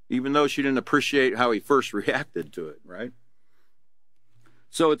that. even though she didn't appreciate how he first reacted to it, right?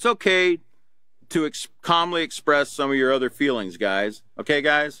 So it's okay to calmly express some of your other feelings, guys. Okay,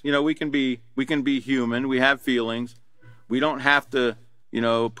 guys? You know, we can be human. We have feelings. We don't have to, you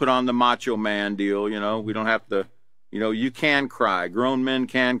know, put on the macho man deal, you know. We don't have to, you know, you can cry. Grown men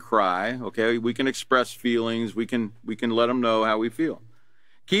can cry, okay? We can express feelings. We can let them know how we feel.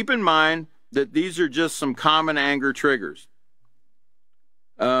 Keep in mind that these are just some common anger triggers.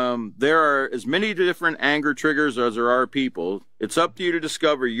 There are as many different anger triggers as there are people. It's up to you to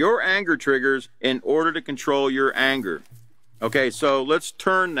discover your anger triggers in order to control your anger. Okay, so let's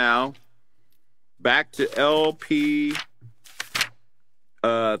turn now back to LP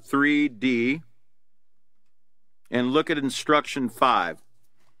 3D and look at instruction 5.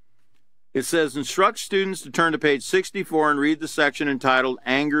 It says, instruct students to turn to page 64 and read the section entitled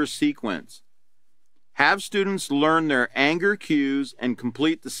Anger Sequence. Have students learn their anger cues and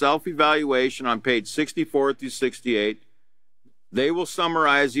complete the self-evaluation on page 64 through 68. They will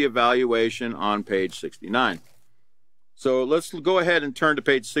summarize the evaluation on page 69. So let's go ahead and turn to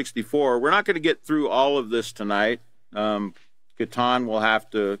page 64. We're not going to get through all of this tonight. Catan will have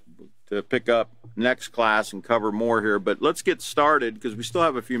to pick up next class and cover more here, but let's get started because we still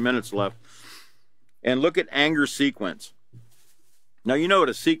have a few minutes left. And look at anger sequence. Now, you know what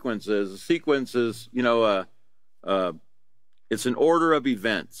a sequence is. A sequence is, you know, it's an order of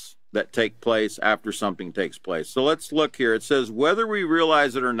events that take place after something takes place. So let's look here. It says, whether we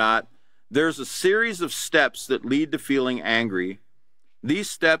realize it or not, there's a series of steps that lead to feeling angry. These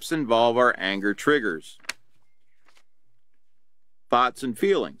steps involve our anger triggers, thoughts, and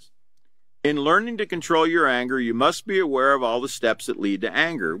feelings. In learning to control your anger, you must be aware of all the steps that lead to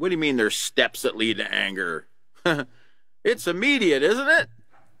anger. What do you mean there's steps that lead to anger? It's immediate, isn't it?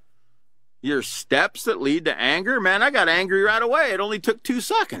 Your steps that lead to anger? Man, I got angry right away. It only took 2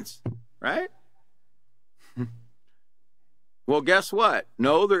 seconds, right? Well, guess what?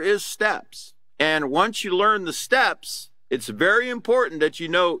 No, there is steps. And once you learn the steps, it's very important that you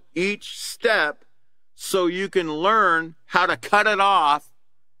know each step so you can learn how to cut it off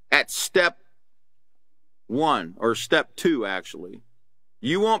at step 1 or step 2, actually.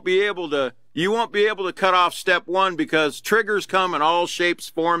 You won't be able to cut off step 1 because triggers come in all shapes,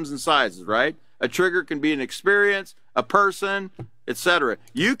 forms, and sizes, right? A trigger can be an experience, a person, etc.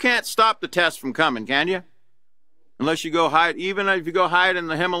 You can't stop the test from coming, can you? Unless you go hide, even if you go hide in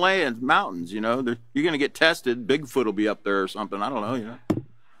the Himalayan mountains, you know, you're going to get tested. Bigfoot will be up there or something. I don't know,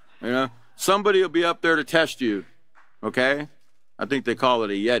 you know. Somebody will be up there to test you, okay? I think they call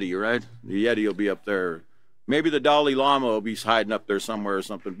it a Yeti, right? The Yeti will be up there. Maybe the Dalai Lama will be hiding up there somewhere or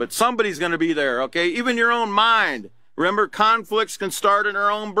something. But somebody's going to be there, okay? Even your own mind. Remember, conflicts can start in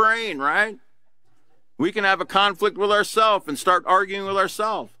our own brain, right? We can have a conflict with ourselves and start arguing with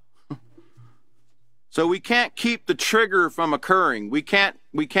ourselves. So we can't keep the trigger from occurring. We can't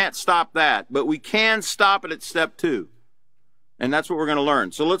stop that. But we can stop it at step 2. And that's what we're going to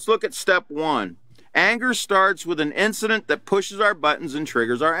learn. So let's look at step 1. Anger starts with an incident that pushes our buttons and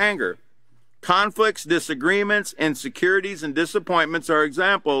triggers our anger. Conflicts, disagreements, insecurities, and disappointments are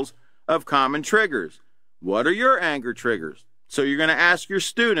examples of common triggers. What are your anger triggers? So you're going to ask your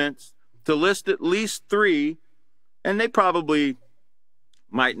students to list at least 3, and they probably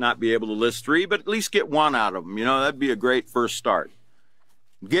might not be able to list 3, but at least get 1 out of them. You know, that'd be a great first start.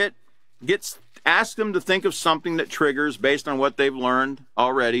 Ask them to think of something that triggers based on what they've learned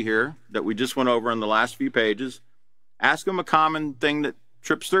already here that we just went over in the last few pages. Ask them a common thing that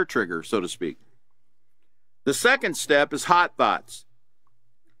trips their trigger, so to speak. The second step is hot thoughts.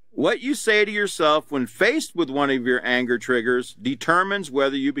 What you say to yourself when faced with one of your anger triggers determines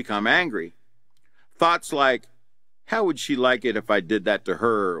whether you become angry. Thoughts like, how would she like it if I did that to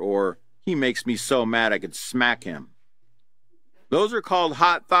her? Or, he makes me so mad I could smack him. Those are called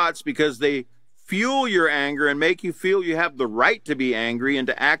hot thoughts because they fuel your anger and make you feel you have the right to be angry and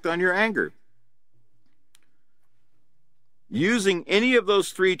to act on your anger. Using any of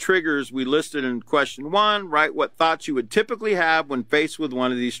those 3 triggers we listed in question 1, write what thoughts you would typically have when faced with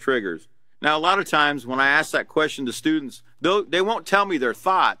one of these triggers. Now, a lot of times when I ask that question to students, they won't tell me their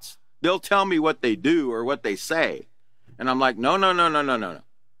thoughts. They'll tell me what they do or what they say. And I'm like, no.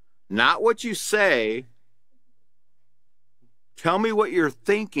 Not what you say. Tell me what you're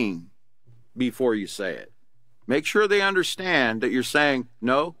thinking before you say it. Make sure they understand that you're saying,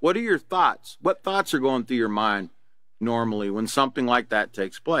 no, what are your thoughts? What thoughts are going through your mind normally when something like that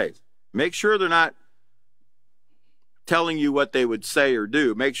takes place? Make sure they're not telling you what they would say or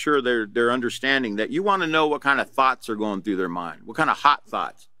do. Make sure they're understanding that you want to know what kind of thoughts are going through their mind, what kind of hot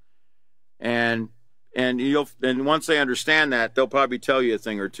thoughts. And And once they understand that, they'll probably tell you a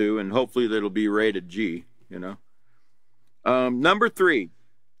thing or two, and hopefully that'll be rated G, you know. Number 3,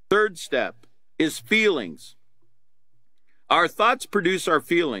 third step, is feelings. Our thoughts produce our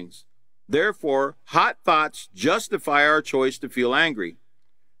feelings. Therefore, hot thoughts justify our choice to feel angry.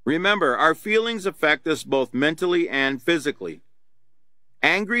 Remember, our feelings affect us both mentally and physically.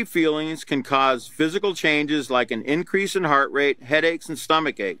 Angry feelings can cause physical changes like an increase in heart rate, headaches, and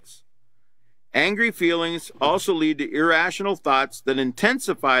stomach aches. Angry feelings also lead to irrational thoughts that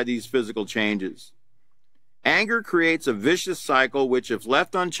intensify these physical changes. Anger creates a vicious cycle which, if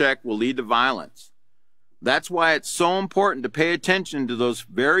left unchecked, will lead to violence. That's why it's so important to pay attention to those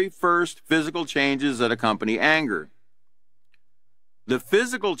very first physical changes that accompany anger. The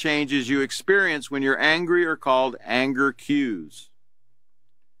physical changes you experience when you're angry are called anger cues.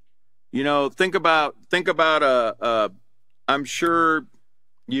 You know, think about I'm sure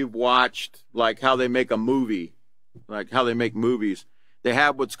you've watched like how they make a movie, like how they make movies. They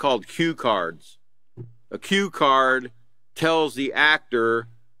have what's called cue cards. A cue card tells the actor,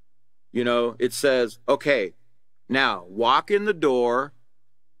 you know, it says, okay, now walk into the door,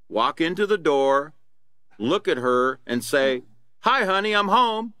 look at her and say, hi, honey, I'm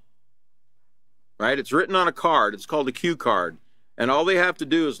home. Right? It's written on a card. It's called a cue card. And all they have to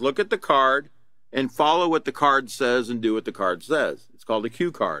do is look at the card and follow what the card says and do what the card says. It's called a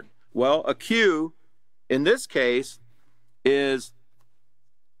cue card. Well, a cue, in this case, is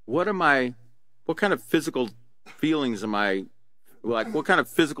what kind of physical feelings am I, like what kind of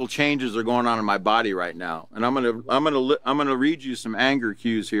physical changes are going on in my body right now? And I'm gonna read you some anger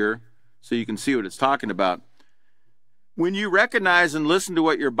cues here so you can see what it's talking about. When you recognize and listen to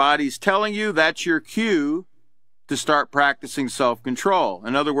what your body's telling you, that's your cue to start practicing self-control.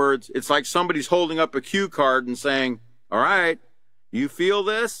 In other words, it's like somebody's holding up a cue card and saying, all right, you feel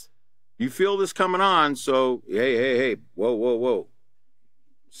this? You feel this coming on, so hey, whoa.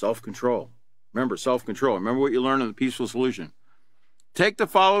 Self-control. Remember, self-control. Remember what you learned in the Peaceful Solution. Take the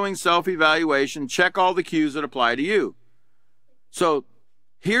following self-evaluation, check all the cues that apply to you. So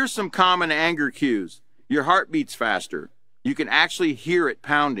here's some common anger cues. Your heart beats faster. You can actually hear it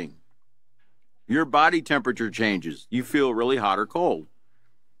pounding. Your body temperature changes. You feel really hot or cold.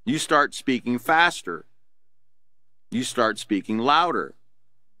 You start speaking faster. You start speaking louder.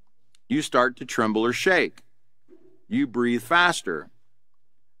 You start to tremble or shake. You breathe faster.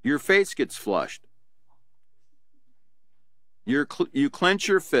 Your face gets flushed. You clench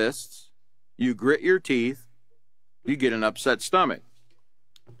your fists. You grit your teeth. You get an upset stomach.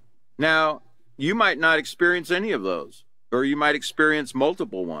 Now, you might not experience any of those, or you might experience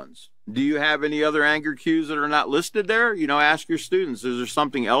multiple ones. Do you have any other anger cues that are not listed there? You know, ask your students, is there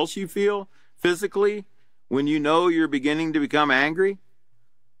something else you feel physically when you know you're beginning to become angry?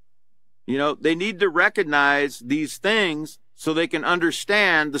 You know, they need to recognize these things so they can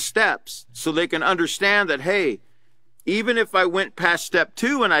understand the steps, so they can understand that, hey, even if I went past step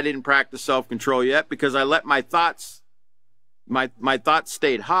 2 and I didn't practice self-control yet because I let my thoughts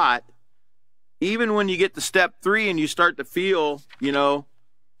stayed hot, even when you get to step 3 and you start to feel, you know,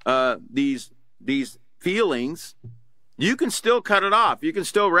 these feelings, you can still cut it off. You can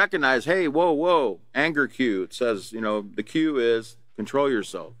still recognize, hey, whoa, anger cue. It says, you know, the cue is control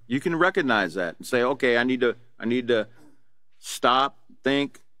yourself. You can recognize that and say, okay, I need to stop,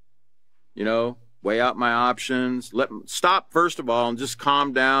 think, you know, weigh out my options. Stop first of all and just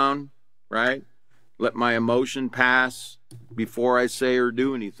calm down, right? Let my emotion pass before I say or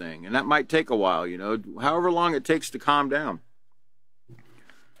do anything. And that might take a while, you know, however long it takes to calm down.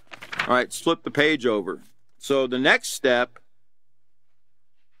 All right, flip the page over. So the next step,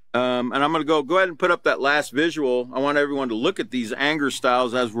 and I'm going to go ahead and put up that last visual. I want everyone to look at these anger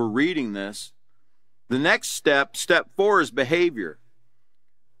styles as we're reading this. The next step, step 4, is behavior.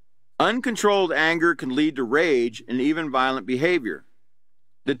 Uncontrolled anger can lead to rage and even violent behavior.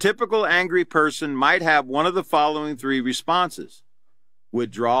 The typical angry person might have one of the following 3 responses: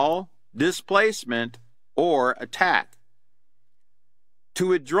 withdrawal, displacement, or attack. To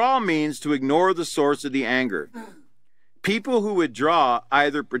withdraw means to ignore the source of the anger. People who withdraw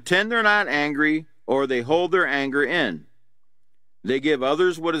either pretend they're not angry or they hold their anger in. They give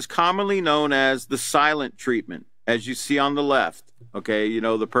others what is commonly known as the silent treatment, as you see on the left. Okay, you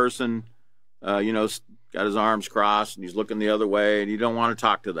know, the person, you know, got his arms crossed and he's looking the other way and you don't want to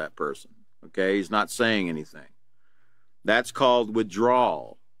talk to that person. Okay, he's not saying anything. That's called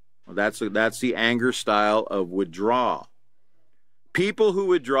withdrawal. That's the anger style of withdrawal. People who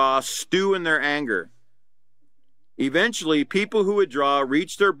withdraw stew in their anger. Eventually, people who withdraw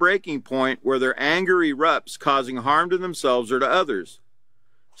reach their breaking point where their anger erupts, causing harm to themselves or to others.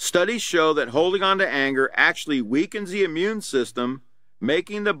 Studies show that holding on to anger actually weakens the immune system,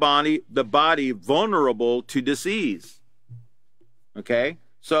 making the body vulnerable to disease. Okay?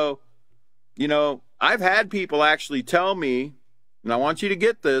 So, you know, I've had people actually tell me, and I want you to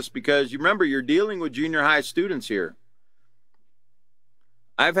get this because you remember you're dealing with junior high students here.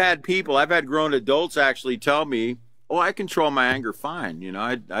 I've had grown adults actually tell me, oh, I control my anger fine. You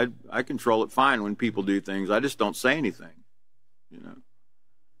know, I control it fine when people do things. I just don't say anything, you know.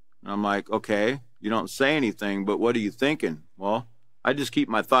 And I'm like, okay, you don't say anything, but what are you thinking? Well, I just keep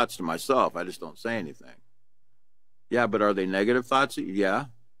my thoughts to myself. I just don't say anything. Yeah, but are they negative thoughts? Yeah,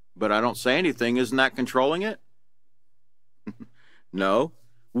 but I don't say anything. Isn't that controlling it? No.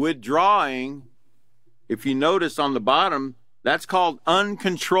 Withdrawing, if you notice on the bottom, that's called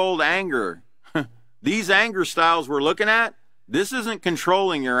uncontrolled anger. These anger styles we're looking at, this isn't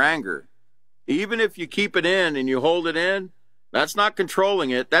controlling your anger. Even if you keep it in and you hold it in, that's not controlling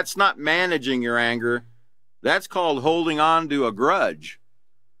it. That's not managing your anger. That's called holding on to a grudge,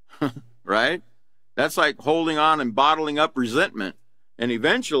 right? That's like holding on and bottling up resentment. And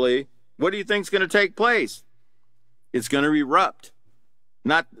eventually, what do you think is going to take place? It's going to erupt.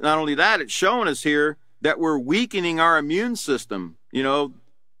 Not only that, it's showing us here that we're weakening our immune system. You know,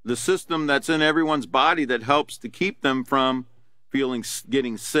 the system that's in everyone's body that helps to keep them from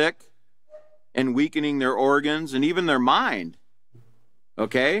getting sick and weakening their organs and even their mind.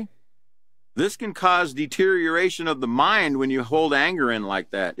 Okay? This can cause deterioration of the mind when you hold anger in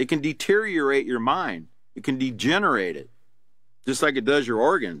like that. It can deteriorate your mind. It can degenerate it, just like it does your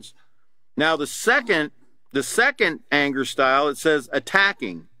organs. Now, the second anger style, it says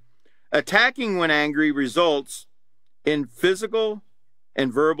attacking. Attacking when angry results in physical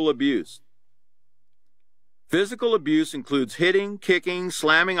and verbal abuse. Physical abuse includes hitting, kicking,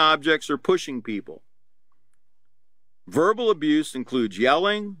 slamming objects, or pushing people. Verbal abuse includes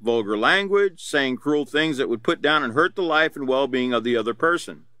yelling, vulgar language, saying cruel things that would put down and hurt the life and well-being of the other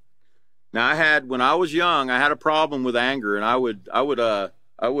person. Now, when I was young, I had a problem with anger, and I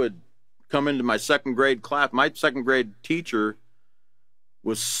would come into my second grade class. My second grade teacher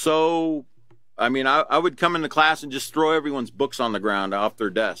was so, I would come into class and just throw everyone's books on the ground off their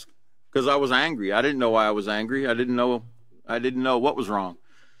desk because I was angry. I didn't know why I was angry. I didn't know what was wrong.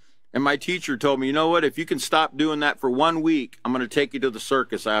 And my teacher told me, you know what, if you can stop doing that for 1 week, I'm going to take you to the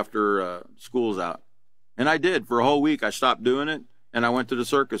circus after school's out. And I did. For a whole week, I stopped doing it, and I went to the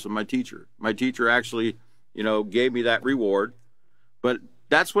circus with my teacher. My teacher actually, you know, gave me that reward. But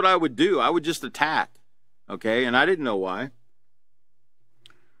that's what I would do. I would just attack, okay? And I didn't know why.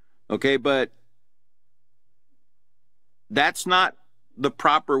 Okay, but that's not the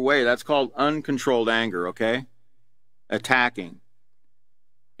proper way. That's called uncontrolled anger, okay? Attacking.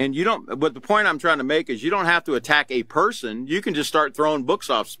 And but the point I'm trying to make is you don't have to attack a person. You can just start throwing books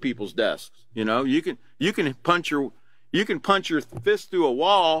off people's desks. You know, you can punch your fist through a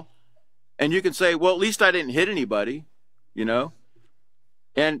wall, and you can say, well, at least I didn't hit anybody, you know.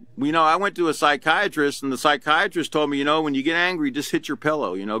 And, you know, I went to a psychiatrist, and the psychiatrist told me, you know, when you get angry, just hit your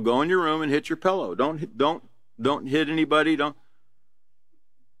pillow. You know, go in your room and hit your pillow. Don't hit anybody.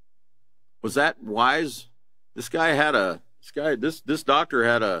 Was that wise? This doctor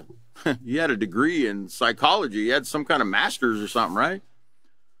had he had a degree in psychology. He had some kind of master's or something, right?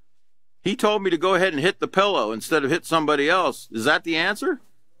 He told me to go ahead and hit the pillow instead of hit somebody else. Is that the answer?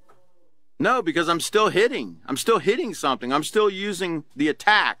 No, because I'm still hitting. I'm still hitting something. I'm still using the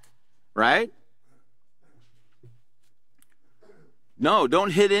attack, right? No,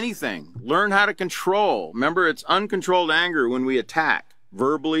 don't hit anything. Learn how to control. Remember, it's uncontrolled anger when we attack,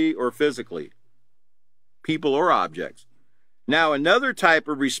 verbally or physically, people or objects. Now, another type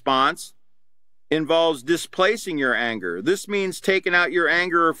of response involves displacing your anger. This means taking out your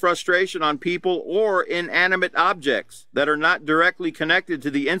anger or frustration on people or inanimate objects that are not directly connected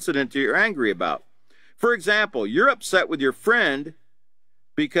to the incident you're angry about. For example, you're upset with your friend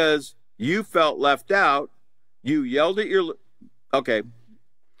because you felt left out. You yelled at your... Okay.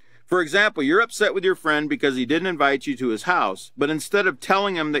 For example, you're upset with your friend because he didn't invite you to his house, but instead of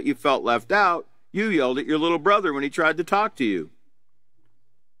telling him that you felt left out, you yelled at your little brother when he tried to talk to you.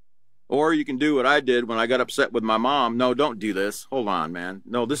 Or you can do what I did when I got upset with my mom. No, don't do this. Hold on, man.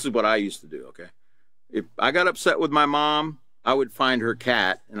 No, this is what I used to do, okay? If I got upset with my mom, I would find her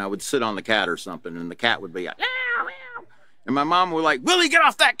cat, and I would sit on the cat or something, and the cat would be like, meow, meow. And my mom would like, Willie, get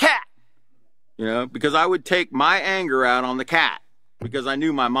off that cat! You know, because I would take my anger out on the cat, because I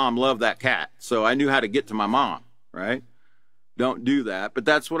knew my mom loved that cat, so I knew how to get to my mom, right? Don't do that, but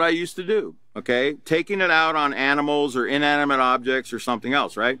that's what I used to do, okay? Taking it out on animals or inanimate objects or something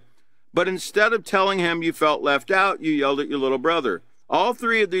else, right? But instead of telling him you felt left out, you yelled at your little brother. All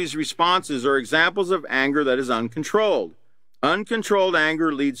three of these responses are examples of anger that is uncontrolled. Uncontrolled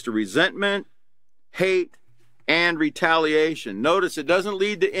anger leads to resentment, hate, and retaliation. Notice it doesn't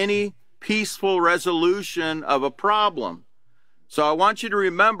lead to any peaceful resolution of a problem. So I want you to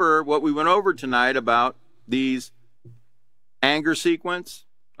remember what we went over tonight about these anger sequence,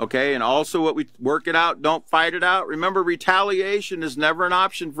 okay, and also what we work it out, don't fight it out. Remember, retaliation is never an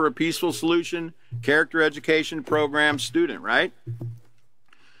option for a peaceful solution, character education program student, right?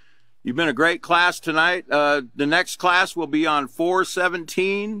 You've been a great class tonight. The next class will be on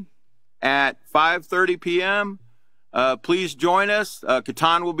 4/17 at 5:30 p.m. Please join us.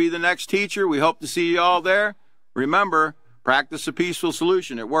 Katan will be the next teacher. We hope to see you all there. Remember, practice a peaceful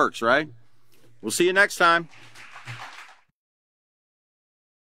solution. It works, right? We'll see you next time.